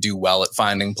long didn't do well at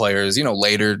finding players,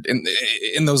 later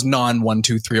in those non 1,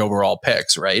 2, 3 overall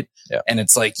picks, right? Yeah. And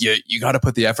it's like you got to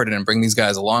put the effort in and bring these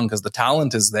guys along because the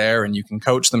talent is there and you can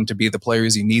coach them to be the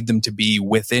players you need them to be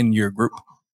within your group.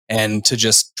 And to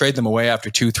just trade them away after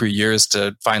 2, 3 years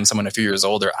to find someone a few years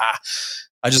older,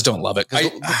 I just don't love it.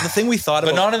 The thing we thought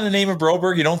but about, not in the name of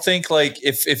Broberg. You don't think like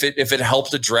if it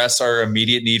helped address our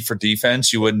immediate need for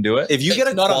defense, you wouldn't do it? If you get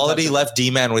a quality left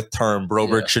D-man with term,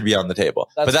 Broberg should be on the table.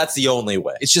 But that's the only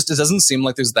way. It's just, it doesn't seem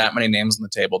like there's that many names on the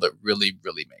table that really,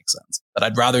 really make sense. That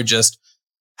I'd rather just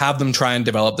have them try and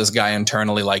develop this guy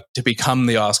internally, like to become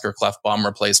the Oscar Klefbom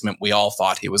replacement. We all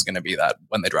thought he was going to be that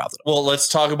when they drafted him. Well, let's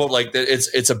talk about like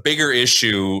it's a bigger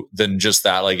issue than just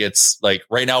that. Like it's like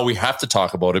right now we have to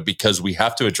talk about it because we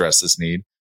have to address this need.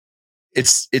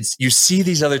 It's you see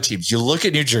these other teams. You look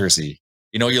at New Jersey,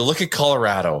 you look at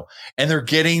Colorado, and they're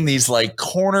getting these like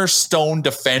cornerstone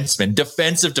defensive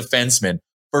defensemen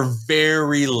for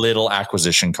very little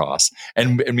acquisition costs.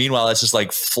 And meanwhile, it's just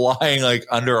like flying like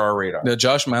under our radar. Yeah,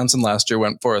 Josh Manson last year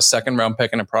went for a second round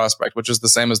pick and a prospect, which is the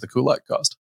same as the Kulak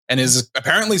cost. And is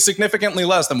apparently significantly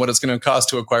less than what it's going to cost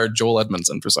to acquire Joel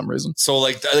Edmondson for some reason. So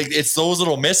like it's those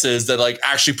little misses that like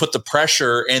actually put the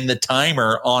pressure and the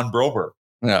timer on Broberg.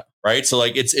 Yeah. Right. So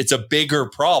like it's a bigger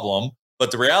problem,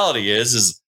 but the reality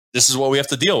is this is what we have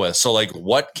to deal with. So like,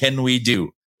 what can we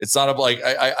do? It's not about like,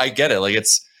 I get it. Like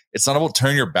it's not about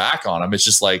turning your back on them. It's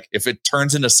just like, if it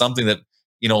turns into something that,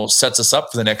 sets us up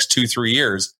for the next 2-3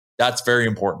 years, that's very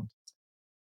important.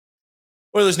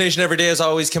 Oilers Nation every day is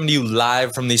always coming to you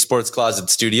live from the Sports Closet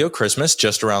studio. Christmas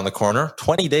just around the corner,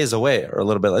 20 days away or a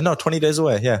little bit. No, 20 days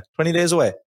away. Yeah. 20 days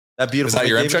away. That beautiful. Is that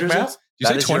your Yaremchuk math? You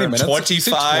say 20 minutes?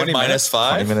 25 minus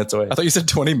 5? 20 minutes away. I thought you said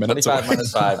 20 minutes 25 away.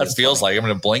 minus 5. That feels like I'm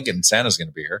going to blink and Santa's going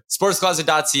to be here.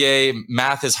 Sportscloset.ca.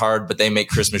 Math is hard, but they make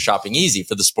Christmas shopping easy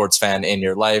for the sports fan in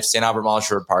your life. St. Albert Mall,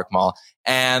 Sherwood Park Mall,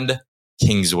 and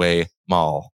Kingsway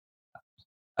Mall.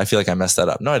 I feel like I messed that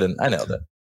up. No, I didn't. I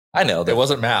nailed it. It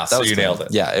wasn't math, so you nailed it.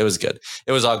 Yeah, it was good.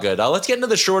 It was all good. Let's get into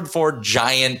the Sherwood Ford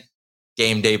Giant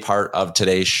game day part of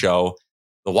today's show.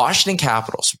 The Washington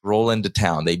Capitals roll into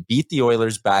town. They beat the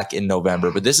Oilers back in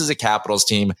November, but this is a Capitals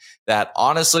team that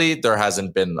honestly, there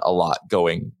hasn't been a lot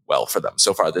going well for them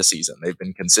so far this season. They've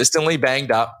been consistently banged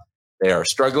up. They are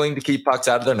struggling to keep pucks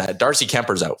out of their net. Darcy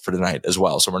Kemper's out for tonight as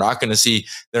well, so we're not going to see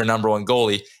their number one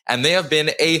goalie. And they have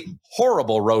been a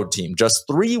horrible road team. Just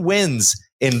 3 wins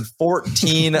in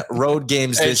 14 road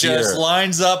games this year. It just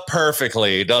lines up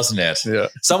perfectly, doesn't it? Yeah.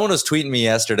 Someone was tweeting me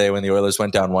yesterday when the Oilers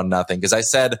went down 1-0 because I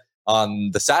said on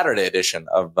the Saturday edition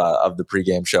of the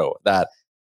pregame show that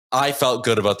I felt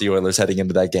good about the Oilers heading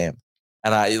into that game.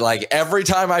 And I like every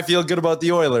time I feel good about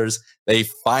the Oilers, they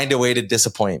find a way to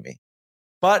disappoint me.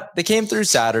 But they came through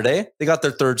Saturday. They got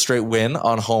their 3rd straight win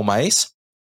on home ice.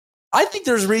 I think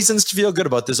there's reasons to feel good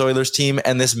about this Oilers team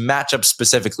and this matchup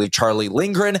specifically. Charlie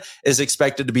Lindgren is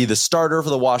expected to be the starter for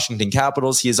the Washington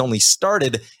Capitals. He has only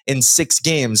started in 6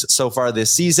 games so far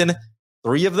this season.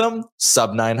 3 of them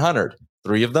sub 900.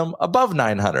 3 of them above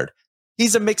 900.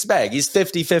 He's a mixed bag. He's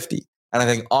 50-50. And I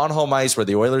think on home ice where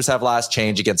the Oilers have last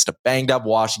change against a banged up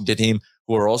Washington team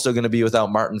who are also going to be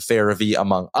without Martin Fehervy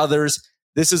among others,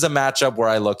 this is a matchup where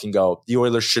I look and go, the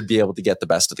Oilers should be able to get the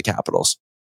best of the Capitals.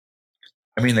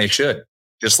 I mean, they should.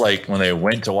 Just like when they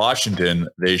went to Washington,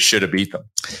 they should have beat them.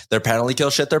 Their penalty kill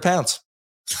shit their pants.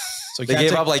 So they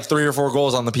gave up like 3 or 4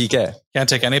 goals on the PK. Can't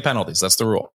take any penalties. That's the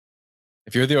rule.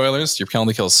 If you're the Oilers, your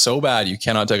penalty kill is so bad, you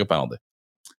cannot take a penalty.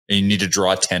 And you need to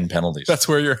draw 10 penalties. That's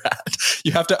where you're at.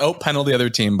 You have to out penalty the other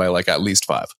team by like at least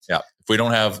 5. Yeah. If we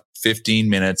don't have 15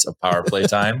 minutes of power play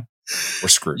time, we're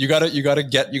screwed. You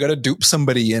gotta dupe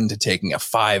somebody into taking a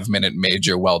 5-minute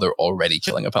major while they're already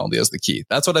killing a penalty as the key.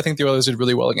 That's what I think the Oilers did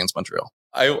really well against Montreal.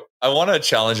 I want to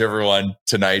challenge everyone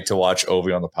tonight to watch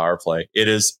Ovi on the power play. It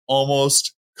is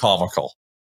almost comical.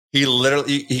 He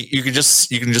literally, you can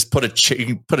just put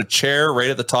a chair right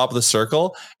at the top of the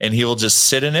circle, and he will just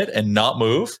sit in it and not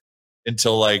move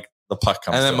until like the puck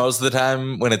comes. And then most of the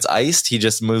time when it's iced, he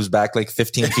just moves back like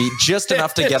 15 feet, just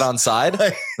enough to get on side.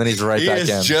 Then he's right back in.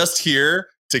 He is just here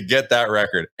to get that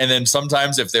record. And then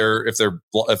sometimes if they're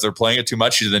playing it too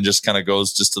much, he then just kind of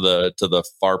goes just to the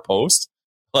far post.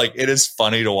 Like, it is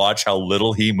funny to watch how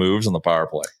little he moves on the power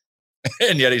play,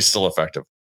 and yet he's still effective.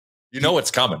 You know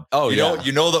it's coming. Oh,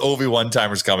 you know the Ovi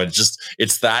one-timer's coming.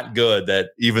 It's that good that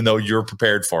even though you're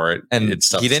prepared for it, and it's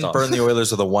tough. He didn't burn the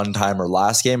Oilers with a one-timer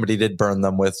last game, but he did burn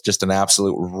them with just an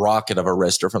absolute rocket of a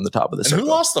wrister from the top of the circle.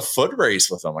 Who lost the foot race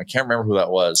with him? I can't remember who that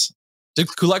was. Did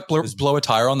Kulak blow a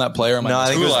tire on that player? No, I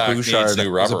think Kulak it was Bouchard. New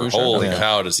rubber. Holy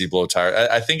cow, does he blow a tire?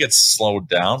 I think it's slowed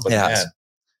down, but man.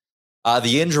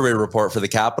 The injury report for the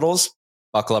Capitals.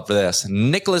 Buckle up for this.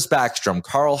 Nicholas Backstrom,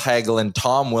 Carl Hagelin,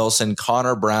 Tom Wilson,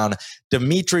 Connor Brown,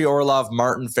 Dmitry Orlov,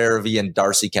 Martin Fehervy, and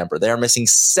Darcy Kemper. They are missing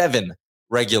 7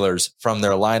 regulars from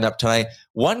their lineup tonight.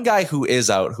 One guy who is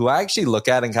out, who I actually look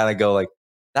at and kind of go like,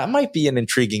 that might be an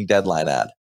intriguing deadline ad.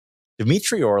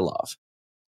 Dmitry Orlov.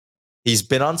 He's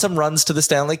been on some runs to the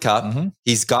Stanley Cup. Mm-hmm.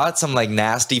 He's got some like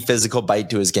nasty physical bite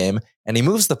to his game, and he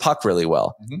moves the puck really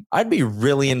well. Mm-hmm. I'd be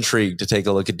really intrigued to take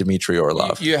a look at Dmitry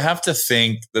Orlov. You have to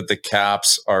think that the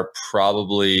Caps are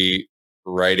probably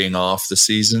writing off the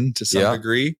season to some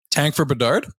degree. Tank for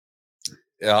Bedard?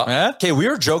 Yeah. Okay, we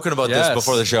were joking about this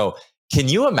before the show. Can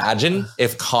you imagine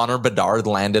if Connor Bedard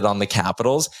landed on the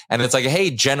Capitals and it's like, hey,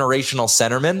 generational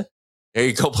centerman, here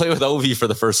you go play with Ovi for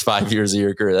the first 5 years of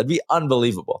your career? That'd be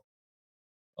unbelievable.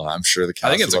 Well, I'm sure the Caps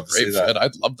I think it's a great fit.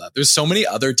 I'd love that. There's so many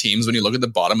other teams when you look at the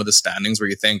bottom of the standings where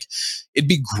you think it'd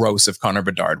be gross if Connor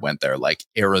Bedard went there, like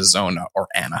Arizona or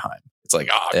Anaheim. It's like,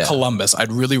 Columbus.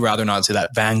 I'd really rather not see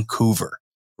that. Vancouver.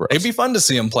 Gross. It'd be fun to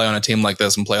see him play on a team like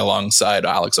this and play alongside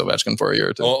Alex Ovechkin for a year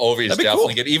or two. Ovi is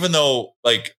definitely good, even though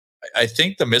like, I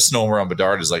think the misnomer on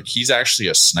Bedard is like he's actually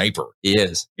a sniper. He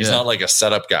is. He's not like a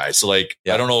setup guy. So like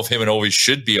I don't know if him and Ovi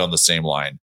should be on the same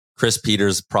line. Chris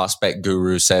Peters, prospect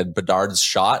guru, said Bedard's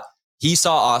shot. He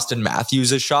saw Austin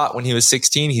Matthews' shot when he was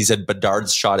 16. He said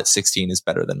Bedard's shot at 16 is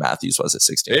better than Matthews was at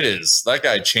 16. It is. That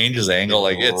guy changes angle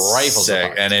like it's rifles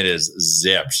sick, and it is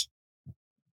zipped.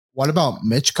 What about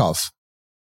Michkov?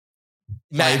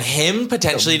 Man, him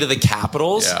potentially to the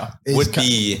Capitals would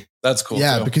be... That's cool.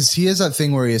 Yeah, too. because he has that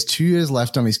thing where he has 2 years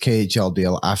left on his KHL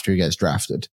deal after he gets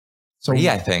drafted. So 3,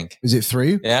 I think. Is it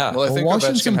 3? Yeah. Well, I think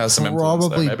Ovechkin has some influence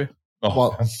there, maybe.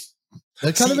 Well,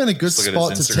 that kind of been a good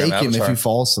spot to take him if he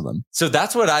falls to them. So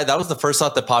that was the first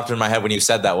thought that popped in my head when you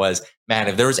said that was, man,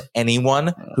 if there was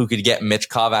anyone who could get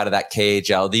Michkov out of that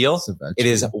KHL deal, it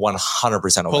is 100%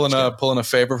 Ovechkin. Pulling a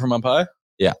favor from up high?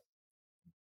 Yeah.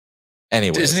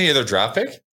 Anyway. Isn't he either draft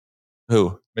pick?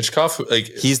 Who? Michkov? Like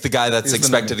he's the guy that's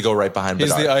expected to go right behind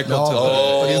Bedard. He's the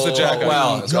Eichel he's the Jack.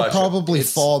 Well, he'll probably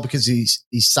fall because he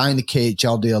signed a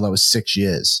KHL deal that was 6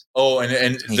 years. Oh,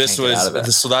 and this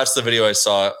was so that's the video I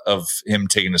saw of him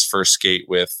taking his first skate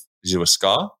with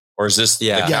Ska? Or is this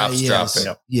the Caps draft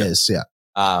pick? Yes, yeah.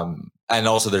 And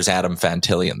also there's Adam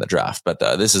Fantilli in the draft, but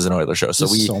this is an Oilers show, so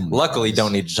we luckily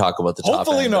don't need to talk about the top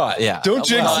Hopefully end. not. Yeah. Don't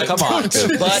jinx it. Come on.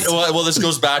 But well, this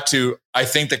goes back to I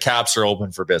think the Caps are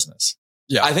open for business.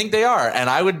 Yeah, I think they are. And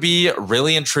I would be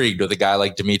really intrigued with a guy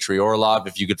like Dmitry Orlov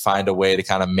if you could find a way to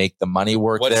kind of make the money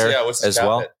work what's as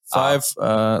well.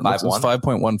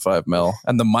 5.15 mil.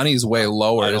 And the money's way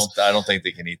lower. I don't think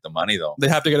they can eat the money though. They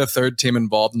have to get a third team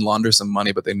involved and launder some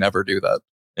money, but they never do that.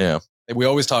 Yeah. We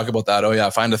always talk about that. Oh yeah,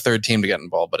 find a third team to get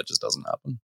involved, but it just doesn't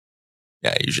happen.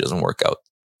 Yeah, it usually doesn't work out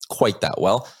quite that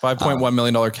well. $5.1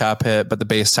 million cap hit, but the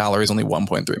base salary is only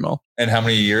 1.3 mil. And how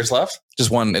many years left?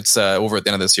 Just one. It's over at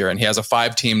the end of this year, and he has a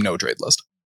 5-team no trade list.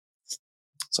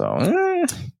 So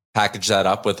package that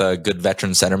up with a good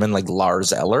veteran centerman like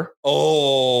Lars Eller.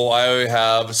 Oh, I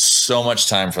have so much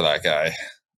time for that guy.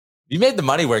 You made the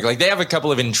money work. Like they have a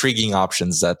couple of intriguing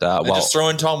options that just throw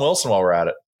in Tom Wilson while we're at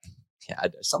it. Yeah,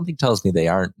 something tells me they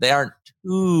aren't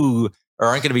too or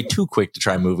aren't going to be too quick to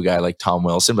try and move a guy like Tom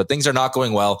Wilson, but things are not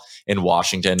going well in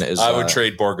Washington. I would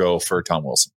trade Borgo for Tom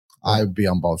Wilson. I would be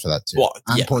on board for that too. Well,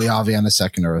 and Puljujärvi on a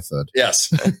second or a third.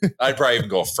 Yes. I'd probably even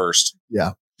go first.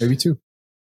 Yeah, maybe 2.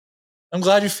 I'm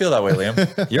glad you feel that way,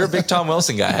 Liam. You're a big Tom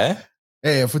Wilson guy, eh?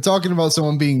 Hey, if we're talking about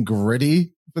someone being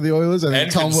gritty for the Oilers, I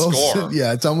think Tom Wilson. Score.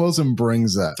 Yeah, Tom Wilson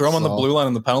brings that. Throw him on the blue line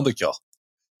in the penalty kill.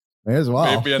 May as well.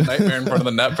 Maybe a nightmare in front of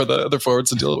the net for the other forwards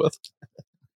to deal with.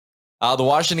 The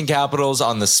Washington Capitals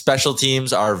on the special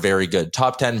teams are very good.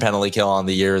 Top 10 penalty kill on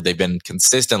the year. They've been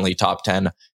consistently top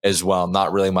 10 as well.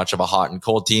 Not really much of a hot and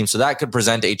cold team. So that could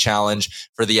present a challenge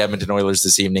for the Edmonton Oilers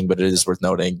this evening. But it is worth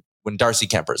noting when Darcy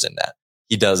Kemper's in net,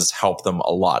 he does help them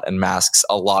a lot and masks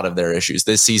a lot of their issues.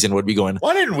 This season would be going,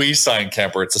 why didn't we sign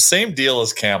Kemper? It's the same deal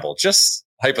as Campbell. Just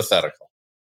hypothetical.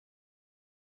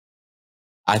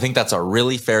 I think that's a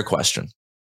really fair question.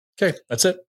 Okay, that's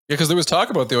it. Yeah, because there was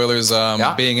talk about the Oilers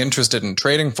being interested in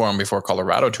trading for him before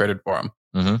Colorado traded for him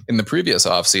in the previous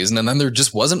offseason. And then there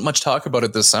just wasn't mumuch talk about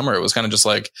it this summer. It was kind of just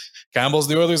like, Campbell's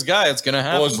the Oilers guy. It's going to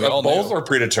happen. Both were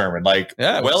predetermined, in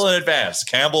advance.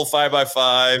 Campbell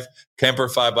 5x5, Kemper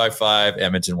 5x5,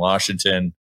 Edmonton,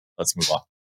 Washington. Let's move on.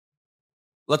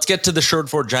 Let's get to the short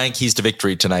for giant keys to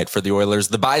victory tonight for the Oilers.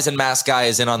 The Bison Mask guy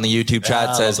is in on the YouTube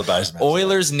chat. Says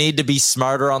Oilers need to be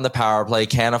smarter on the power play.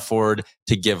 Can't afford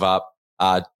to give up.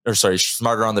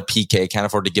 Smarter on the PK. Can't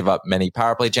afford to give up many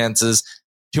power play chances.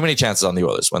 Too many chances on the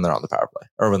Oilers when they're on the power play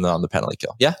or when they're on the penalty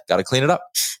kill. Yeah, got to clean it up.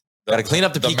 Got to clean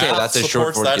up the PK. That's a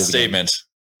short for that statement.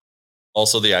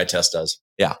 Also, the eye test does.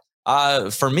 Yeah.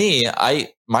 For me,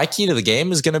 my key to the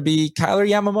game is going to be Kyler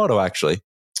Yamamoto. Actually,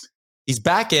 He's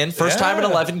back in. First time in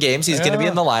 11 games. He's going to be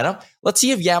in the lineup. Let's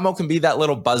see if Yamo can be that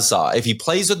little buzzsaw. If he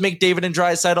plays with McDavid and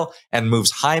Draisaitl and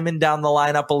moves Hyman down the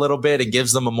lineup a little bit and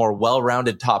gives them a more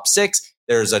well-rounded top six,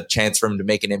 there's a chance for him to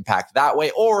make an impact that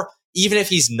way. Or even if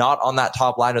he's not on that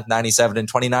top line with 97 and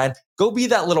 29, go be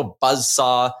that little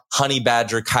buzzsaw, honey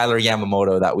badger, Kyler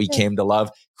Yamamoto that we came to love.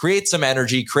 Create some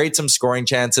energy, create some scoring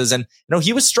chances. And,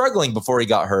 he was struggling before he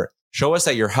got hurt. Show us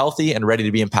that you're healthy and ready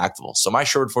to be impactful. So my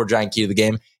short for giant key to the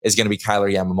game is going to be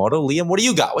Kyler Yamamoto. Liam, what do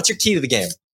you got? What's your key to the game?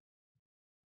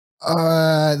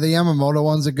 The Yamamoto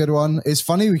one's a good one. It's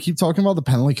funny, we keep talking about the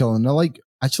penalty kill, and they're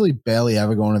actually barely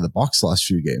ever going in the box the last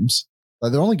few games.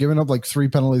 They're only giving up 3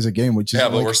 penalties a game, which is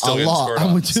but we're still a lot,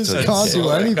 and we just can't do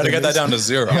anything. Got to get that down to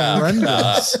 0.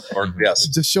 Yes.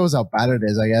 It just shows how bad it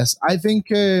is, I guess. I think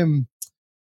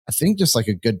just a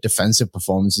good defensive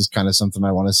performance is kind of something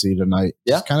I want to see tonight.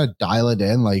 Yeah. Just kind of dial it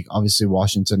in. Obviously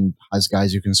Washington has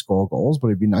guys who can score goals, but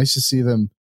it'd be nice to see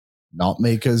them not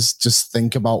make us just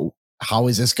think about how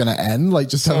is this going to end?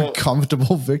 Just have a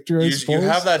comfortable victory. You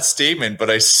have that statement, but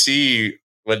I see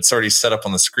what's already set up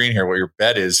on the screen here, what your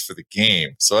bet is for the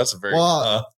game. So that's a very...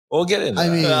 We'll get into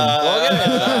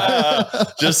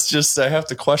just I have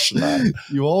to question that.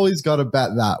 You always got to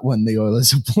bet that when the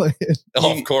Oilers are playing.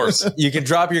 Oh, of course. You can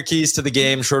drop your keys to the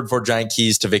game, short for giant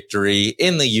keys to victory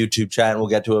in the YouTube chat, and we'll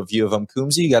get to a few of them.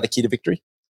 Coombsy, you got a key to victory?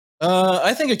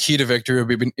 I think a key to victory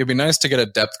it'd be nice to get a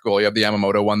depth goal. You have the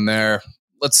Yamamoto one there.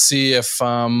 Let's see if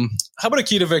how about a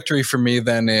key to victory for me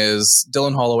then is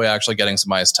Dylan Holloway actually getting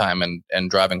some ice time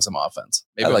and driving some offense.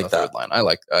 Maybe I like on the that. third line. I'd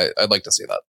like to see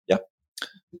that. Yeah.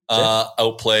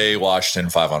 Outplay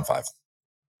Washington 5-on-5.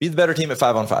 Be the better team at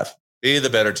 5-on-5. Be the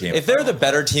better team. If they're the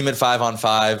better team at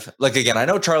 5-on-5, again, I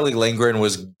know Charlie Lindgren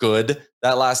was good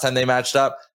that last time they matched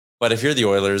up, but if you're the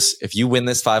Oilers, if you win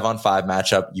this 5-on-5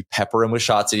 matchup, you pepper them with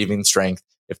shots at even strength.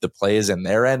 If the play is in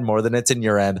their end more than it's in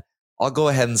your end, I'll go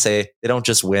ahead and say they don't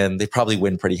just win, they probably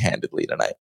win pretty handedly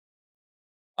tonight.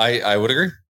 I would agree.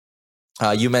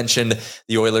 You mentioned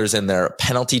the Oilers and their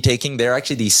penalty taking. They're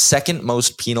actually the second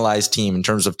most penalized team in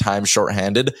terms of time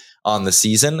shorthanded on the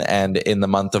season. And in the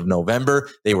month of November,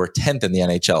 they were 10th in the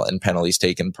NHL in penalties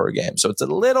taken per game. So it's a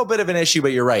little bit of an issue,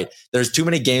 but you're right. There's too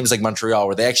many games like Montreal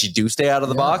where they actually do stay out of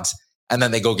the box and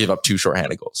then they go give up 2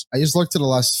 shorthanded goals. I just looked at the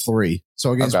last 3.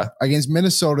 So against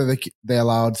Minnesota, they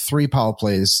allowed 3 power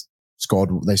plays.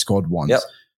 They scored once.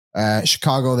 Yep.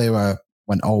 Chicago, they went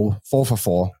 4 for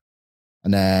 4.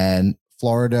 And then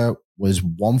Florida was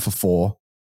 1 for 4.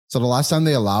 So the last time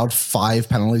they allowed 5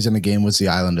 penalties in a game was the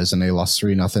Islanders, and they lost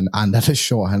 3-0 and had a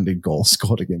shorthanded goal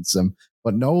scored against them,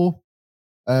 but no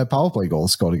power play goal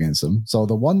scored against them. So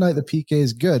the one night the PK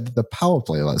is good, the power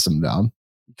play lets them down.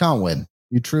 You can't win.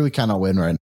 You truly cannot win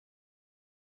right now.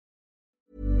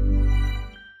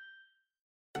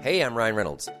 Hey, I'm Ryan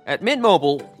Reynolds. At Mint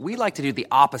Mobile, we like to do the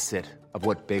opposite of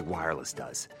what Big Wireless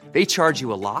does. They charge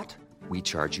you a lot. We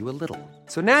charge you a little.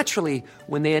 So naturally,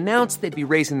 when they announced they'd be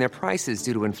raising their prices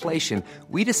due to inflation,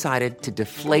 we decided to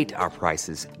deflate our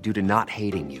prices due to not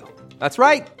hating you. That's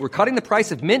right. We're cutting the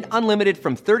price of Mint Unlimited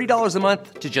from $30 a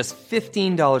month to just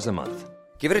 $15 a month.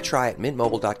 Give it a try at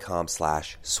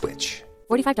mintmobile.com/switch.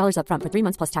 $45 up front for 3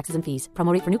 months plus taxes and fees.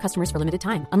 Promo rate for new customers for limited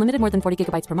time. Unlimited more than 40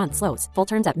 gigabytes per month. Slows full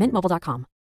terms at mintmobile.com.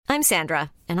 I'm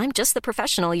Sandra, and I'm just the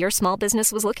professional your small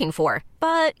business was looking for.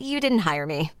 But you didn't hire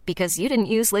me because you didn't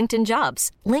use LinkedIn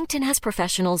Jobs. LinkedIn has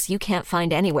professionals you can't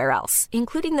find anywhere else,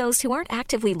 including those who aren't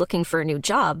actively looking for a new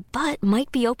job, but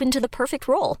might be open to the perfect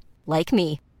role, like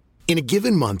me. In a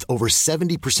given month, over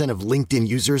 70% of LinkedIn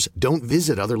users don't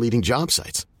visit other leading job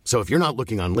sites. So if you're not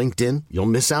looking on LinkedIn, you'll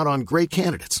miss out on great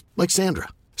candidates like Sandra.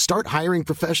 Start hiring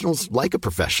professionals like a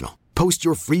professional. Post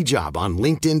your free job on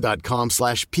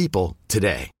linkedin.com/people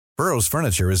today. Burrow's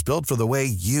furniture is built for the way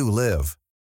you live.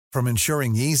 From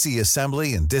ensuring easy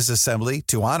assembly and disassembly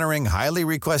to honoring highly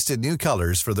requested new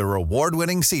colors for their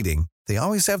award-winning seating, they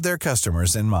always have their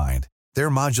customers in mind. Their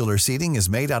modular seating is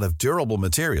made out of durable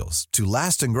materials to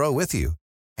last and grow with you.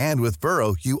 And with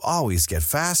Burrow, you always get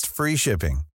fast, free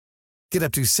shipping. Get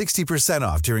up to 60%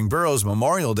 off during Burrow's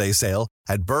Memorial Day sale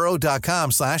at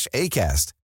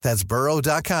burrow.com/ACAST. That's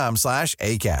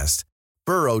burrow.com/ACAST.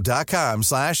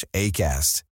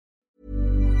 burrow.com/ACAST.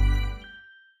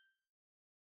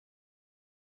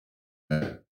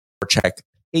 Check.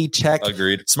 Paycheck.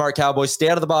 Agreed. Smart Cowboy, stay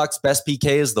out of the box. Best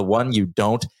PK is the one you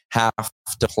don't have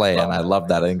to play. And I love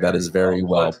that. I think that is very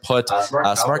well put.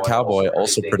 Smart Cowboy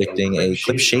also predicting a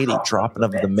Clip Shady dropping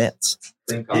of the mitts.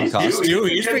 He's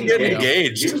been getting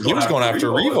engaged. He was going after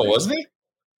Revo, wasn't he?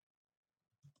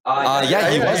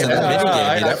 Yeah, he was in that mini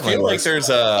game. I feel like there's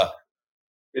a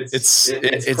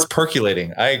It's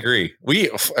percolating. I agree.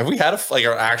 Have we had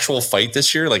an actual fight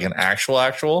this year, like an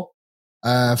actual.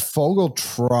 Fogel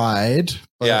tried,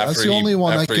 but that's the only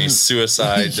one I can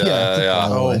suicide.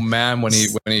 Oh man, when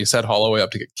he set Holloway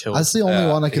up to get killed. That's the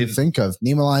only one I can think of.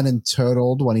 Niemelainen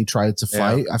turtled when he tried to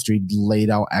fight after he laid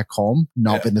out Ekholm.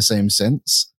 Not been the same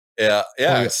since. Yeah.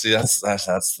 See, that's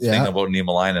the thing about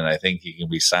Niemelainen. I think he can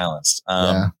be silenced.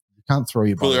 You can't throw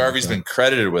your. Puljujarvi's been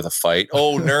credited with a fight.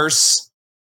 Oh, Nurse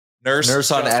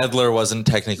on Adler wasn't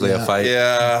technically a fight.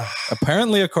 Yeah.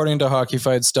 Apparently, according to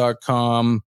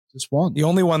hockeyfights.com. Just one. The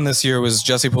only one this year was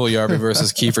Jesse Puljujarvi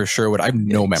versus Kiefer Sherwood. I have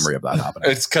no memory of that happening.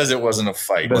 It's because it wasn't a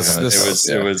fight, wasn't it?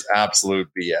 It was absolute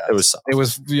BS. It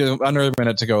was under a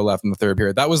minute to go left in the third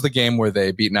period. That was the game where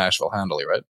they beat Nashville handily,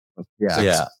 right?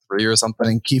 Yeah. 3 or something.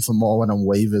 And Kiefer Moore went on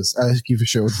waivers. Kiefer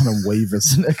Sherwood went on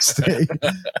waivers the next day.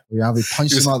 We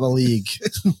punched him out of the league.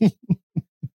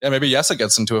 Yeah, maybe Yessa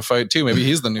gets into a fight too. Maybe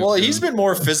he's the new. Well, he's been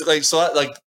more physical.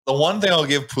 The one thing I'll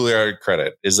give Puljujarvi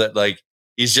credit is that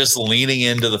he's just leaning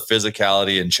into the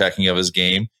physicality and checking of his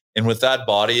game. And with that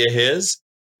body of his,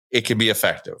 it can be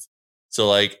effective.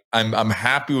 So I'm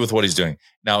happy with what he's doing.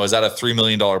 Now, is that a $3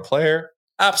 million player?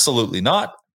 Absolutely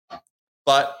not.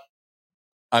 But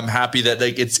I'm happy that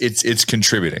it's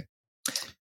contributing.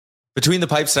 Between the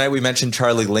pipes tonight, we mentioned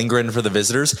Charlie Lindgren for the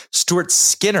visitors. Stuart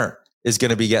Skinner is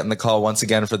going to be getting the call once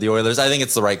again for the Oilers. I think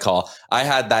it's the right call. I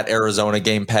had that Arizona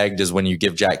game pegged as when you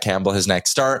give Jack Campbell his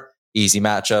next start. Easy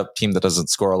matchup. Team that doesn't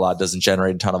score a lot, doesn't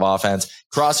generate a ton of offense.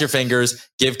 Cross your fingers.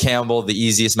 Give Campbell the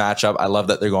easiest matchup. I love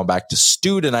that they're going back to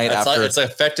Stu tonight. It's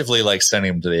effectively like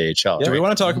sending him to the AHL. Do we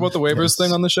want to talk about the waivers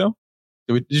thing on the show?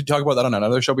 Did you talk about that on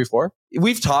another show before?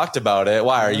 We've talked about it.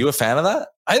 Why? Are you a fan of that?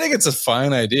 I think it's a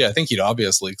fine idea. I think he'd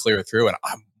obviously clear through. And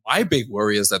my big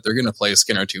worry is that they're going to play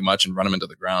Skinner too much and run him into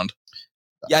the ground.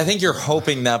 Yeah, I think you're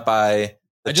hoping that by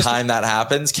the time that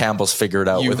happens, Campbell's figured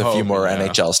out with a few more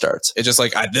NHL starts. It's just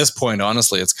at this point,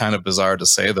 honestly, it's kind of bizarre to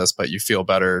say this, but you feel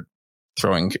better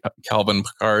throwing Calvin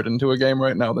Pickard into a game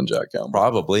right now than Jack Campbell.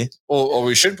 Probably. Well,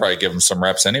 we should probably give him some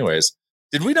reps anyways.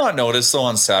 Did we not notice though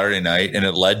on Saturday night, and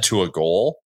it led to a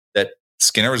goal, that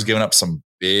Skinner was giving up some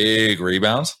big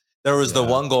rebounds? There was the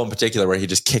one goal in particular where he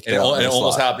just kicked it out. And it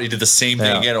almost happened. He did the same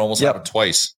thing again. It almost happened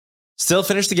twice. Still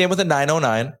finished the game with a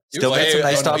 909. Still got some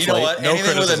nice top play. You know what?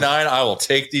 Anything with a 9, I will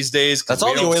take these days. That's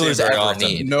all the Oilers ever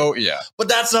need. But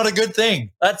that's not a good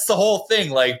thing. That's the whole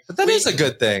thing. But that is a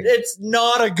good thing. It's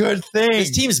not a good thing.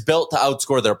 This team's built to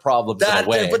outscore their problems in a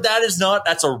way. But that is not.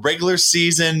 That's a regular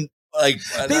season. They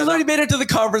literally made it to the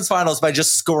conference finals by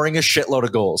just scoring a shitload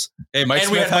of goals. Hey, Mike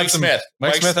Smith had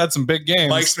some big games.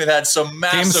 Mike Smith had some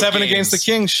massive Game 7 games. against the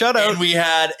Kings shutout.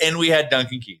 And we had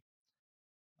Duncan Keith.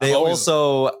 They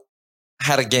also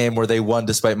had a game where they won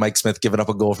despite Mike Smith giving up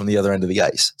a goal from the other end of the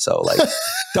ice. So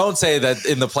don't say that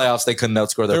in the playoffs they couldn't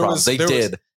outscore their problems. They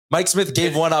did. Mike Smith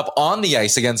gave one up on the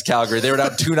ice against Calgary. They were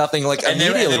down 2-0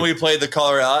 immediately. And then we played the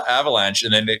Colorado Avalanche,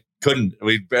 and then it couldn't.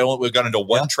 We got into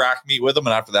one track meet with them,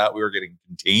 and after that we were getting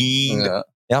contained.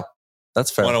 Yep,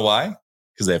 that's fair. Want to know why?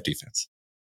 Because they have defense.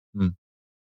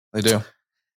 They do.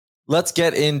 Let's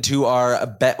get into our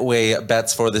Betway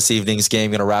bets for this evening's game.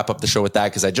 I'm going to wrap up the show with that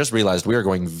because I just realized we are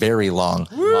going very long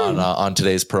on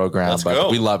today's program.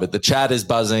 We love it. The chat is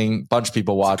buzzing. Bunch of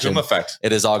people watching. It's effect.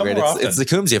 It is all great. It's the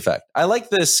Coombsy effect. I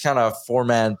like this kind of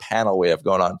 4-man panel way of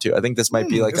going on too. I think this might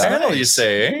be like a panel, you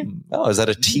say? Oh, is that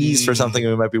a tease for something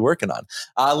we might be working on?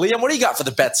 Liam, what do you got for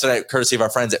the bets tonight, courtesy of our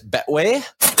friends at Betway?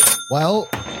 Well,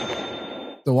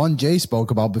 the one Jay spoke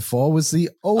about before was the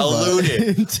over.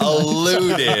 Alluded.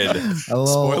 A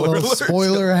little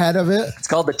spoiler ahead of it. It's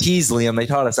called the tease, Liam. They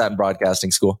taught us that in broadcasting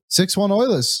school. 6-1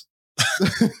 Oilers.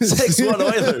 6-1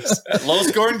 Oilers. Low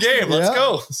scoring game. Let's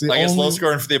go. I guess low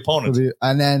scoring for the opponent.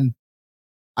 And then,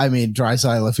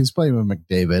 Draisaitl, if he's playing with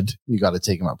McDavid, you got to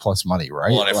take him at plus money,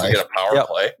 right? Well, and if we get a power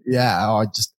play. Yeah,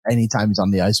 just anytime he's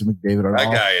on the ice with McDavid or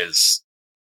that guy is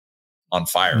on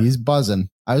fire. He's buzzing.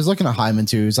 I was looking at Hyman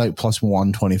too. He's like plus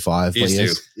 125.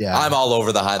 Yeah, I'm all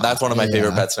over the Hyman. That's one of my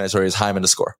favorite bets tonight. Where he's Hyman to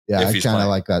score. Yeah, I kind of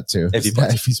like that too.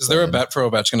 Is there a bet for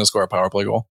Ovechkin to score a power play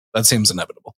goal? That seems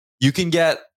inevitable. You can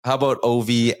get, how about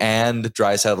OV and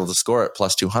Draisaitl to score at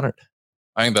plus 200?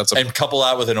 I think that's and couple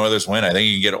that with an Oilers win. I think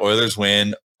you can get Oilers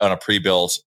win on a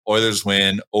pre-built, Oilers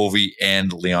win, OV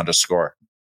and Leon to score.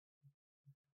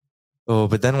 Oh,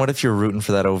 but then what if you're rooting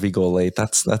for that OV goal late?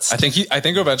 That's. I think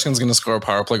Ovechkin's going to score a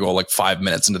power play goal 5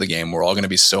 minutes into the game. We're all going to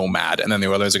be so mad, and then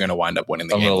the Oilers are going to wind up winning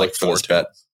the game 4-2.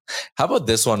 How about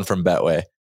this one from Betway?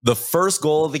 The first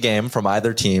goal of the game from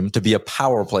either team to be a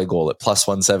power play goal at plus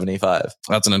 175.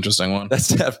 That's an interesting one. That's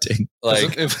tempting.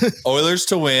 Oilers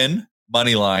to win,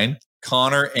 money line.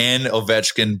 Connor and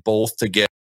Ovechkin both to get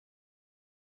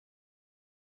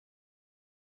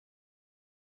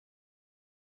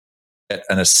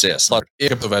an assist.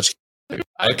 Ovechkin.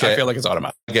 I feel like it's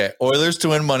automatic. Okay, Oilers to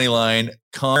win money line.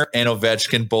 Connor and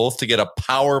Ovechkin both to get a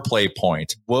power play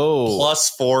point. Whoa, plus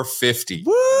 450.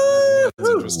 Woo! That's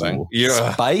interesting.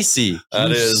 Yeah, spicy.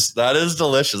 That is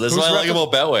delicious. That's what I like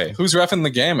about Betway. Who's reffing the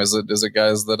game? Is it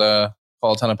guys that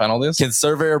call a ton of penalties? Can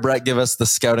Surveyor Brett give us the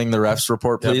scouting the refs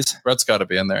report, please? Yep. Brett's got to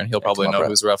be in there, and he'll probably know Brett.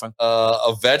 who's reffing.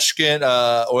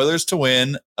 Ovechkin, Oilers to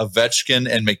win. Ovechkin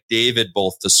and McDavid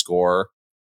both to score.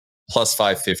 Plus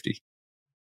 550.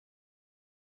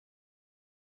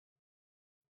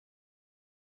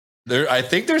 I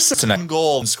think there's some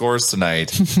goal scores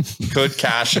tonight. Could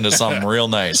cash into something real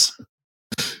nice.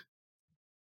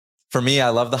 For me, I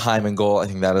love the Hyman goal. I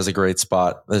think that is a great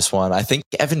spot. This one. I think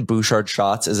Evan Bouchard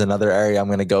shots is another area I'm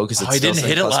going to go because he didn't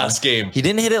hit it last game. He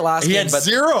didn't hit it last game. He had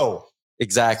 0.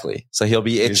 Exactly. So he'll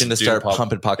be itching to start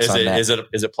pumping pucks on net. Is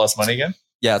it plus money again?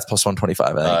 Yeah, it's plus 125.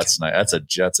 I think. That's nice. That's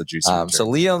a juicy. So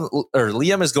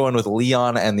Liam is going with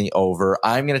Leon and the over.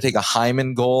 I'm going to take a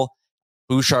Hyman goal,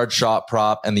 Bouchard shot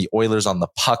prop, and the Oilers on the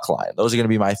puck line. Those are going to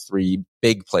be my 3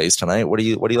 big plays tonight. What do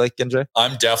you like, Genjay?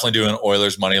 I'm definitely doing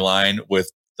Oilers money line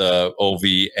with the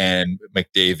OV and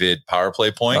McDavid power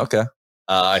play point. Okay.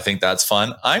 I think that's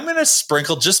fun. I'm going to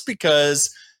sprinkle just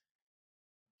because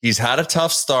he's had a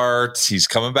tough start. He's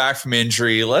coming back from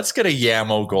injury. Let's get a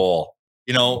Yamo goal.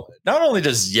 Not only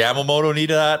does Yamamoto need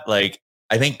that,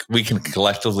 I think we can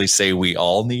collectively say we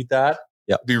all need that.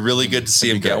 Yeah, it'd be really good to see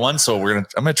him get one. So I'm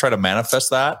gonna try to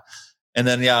manifest that, and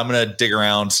then I'm gonna dig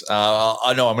around.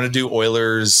 I know I'm gonna do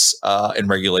Oilers in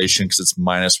regulation because it's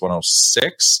minus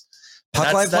 106.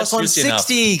 Puck line plus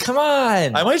 160. Come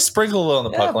on, I might sprinkle a little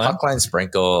on the puck line. Puck line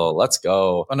sprinkle. Let's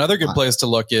go. Another good place to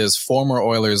look is former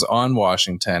Oilers on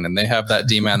Washington, and they have that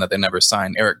D-man that they never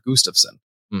signed, Eric Gustafsson.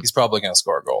 He's probably gonna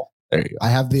score a goal. There you go. I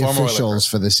have the officials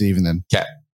for this evening. Okay.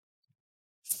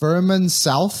 Furman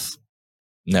South.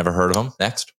 Never heard of him.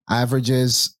 Next.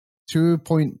 Averages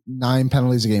 2.9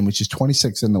 penalties a game, which is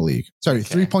 26 in the league. Sorry,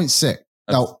 3.6.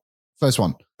 No, first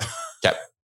one. Okay.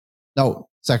 No,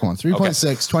 second one.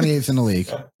 3.6, 28th in the league.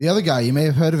 The other guy, you may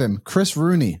have heard of him, Chris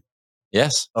Rooney.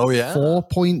 Yes. Oh, yeah.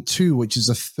 4.2, which is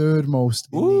the third most.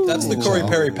 Ooh, that's the Corey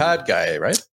Perry pad guy,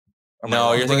 right?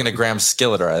 No, you're thinking of Graham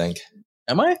Skilleter, I think.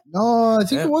 Am I? No, I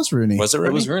think it was Rooney. Was it Rooney?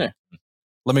 It was Rooney.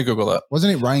 Let me Google that.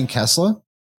 Wasn't it Ryan Kessler?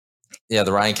 Yeah,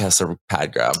 the Ryan Kessler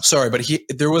pad grab. Sorry, but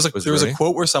there was a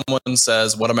quote where someone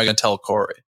says, "What am I going to tell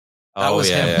Corey?" That was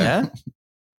him. Yeah.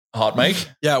 Hot mic?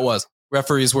 Yeah, it was.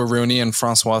 Referees were Rooney and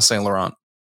Francois Saint Laurent.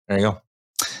 There you go.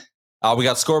 We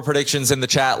got score predictions in the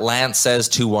chat. Lance says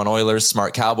 2-1 Oilers.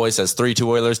 Smart Cowboy says 3-2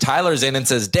 Oilers. Tyler's in and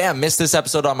says, damn, missed this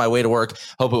episode on my way to work.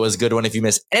 Hope it was a good one. If you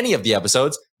missed any of the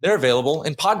episodes, they're available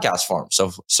in podcast form.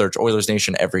 So search Oilers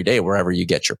Nation every day, wherever you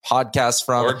get your podcasts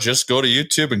from. Or just go to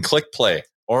YouTube and click play.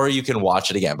 Or you can watch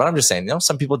it again. But I'm just saying,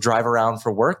 some people drive around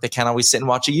for work. They can't always sit and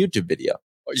watch a YouTube video.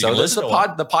 So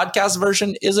the podcast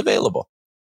version is available.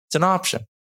 It's an option.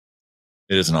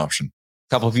 It is an option.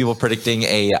 A couple of people predicting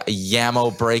a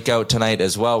Yamo breakout tonight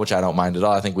as well, which I don't mind at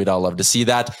all. I think we'd all love to see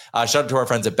that. Shout out to our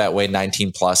friends at Betway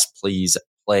 19+. Please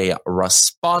play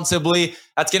responsibly.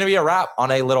 That's going to be a wrap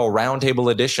on a little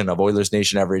roundtable edition of Oilers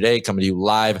Nation Every Day, coming to you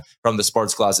live from the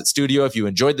Sports Closet studio. If you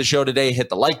enjoyed the show today, hit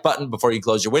the like button before you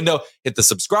close your window. Hit the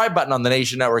subscribe button on the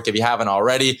Nation Network if you haven't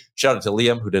already. Shout out to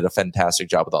Liam, who did a fantastic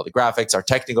job with all the graphics, our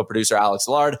technical producer, Alex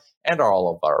Lard, and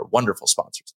all of our wonderful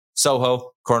sponsors,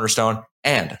 Soho, Cornerstone,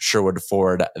 and Sherwood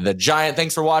Ford the Giant.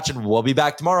 Thanks for watching. We'll be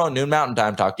back tomorrow, noon Mountain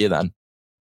Time. Talk to you then.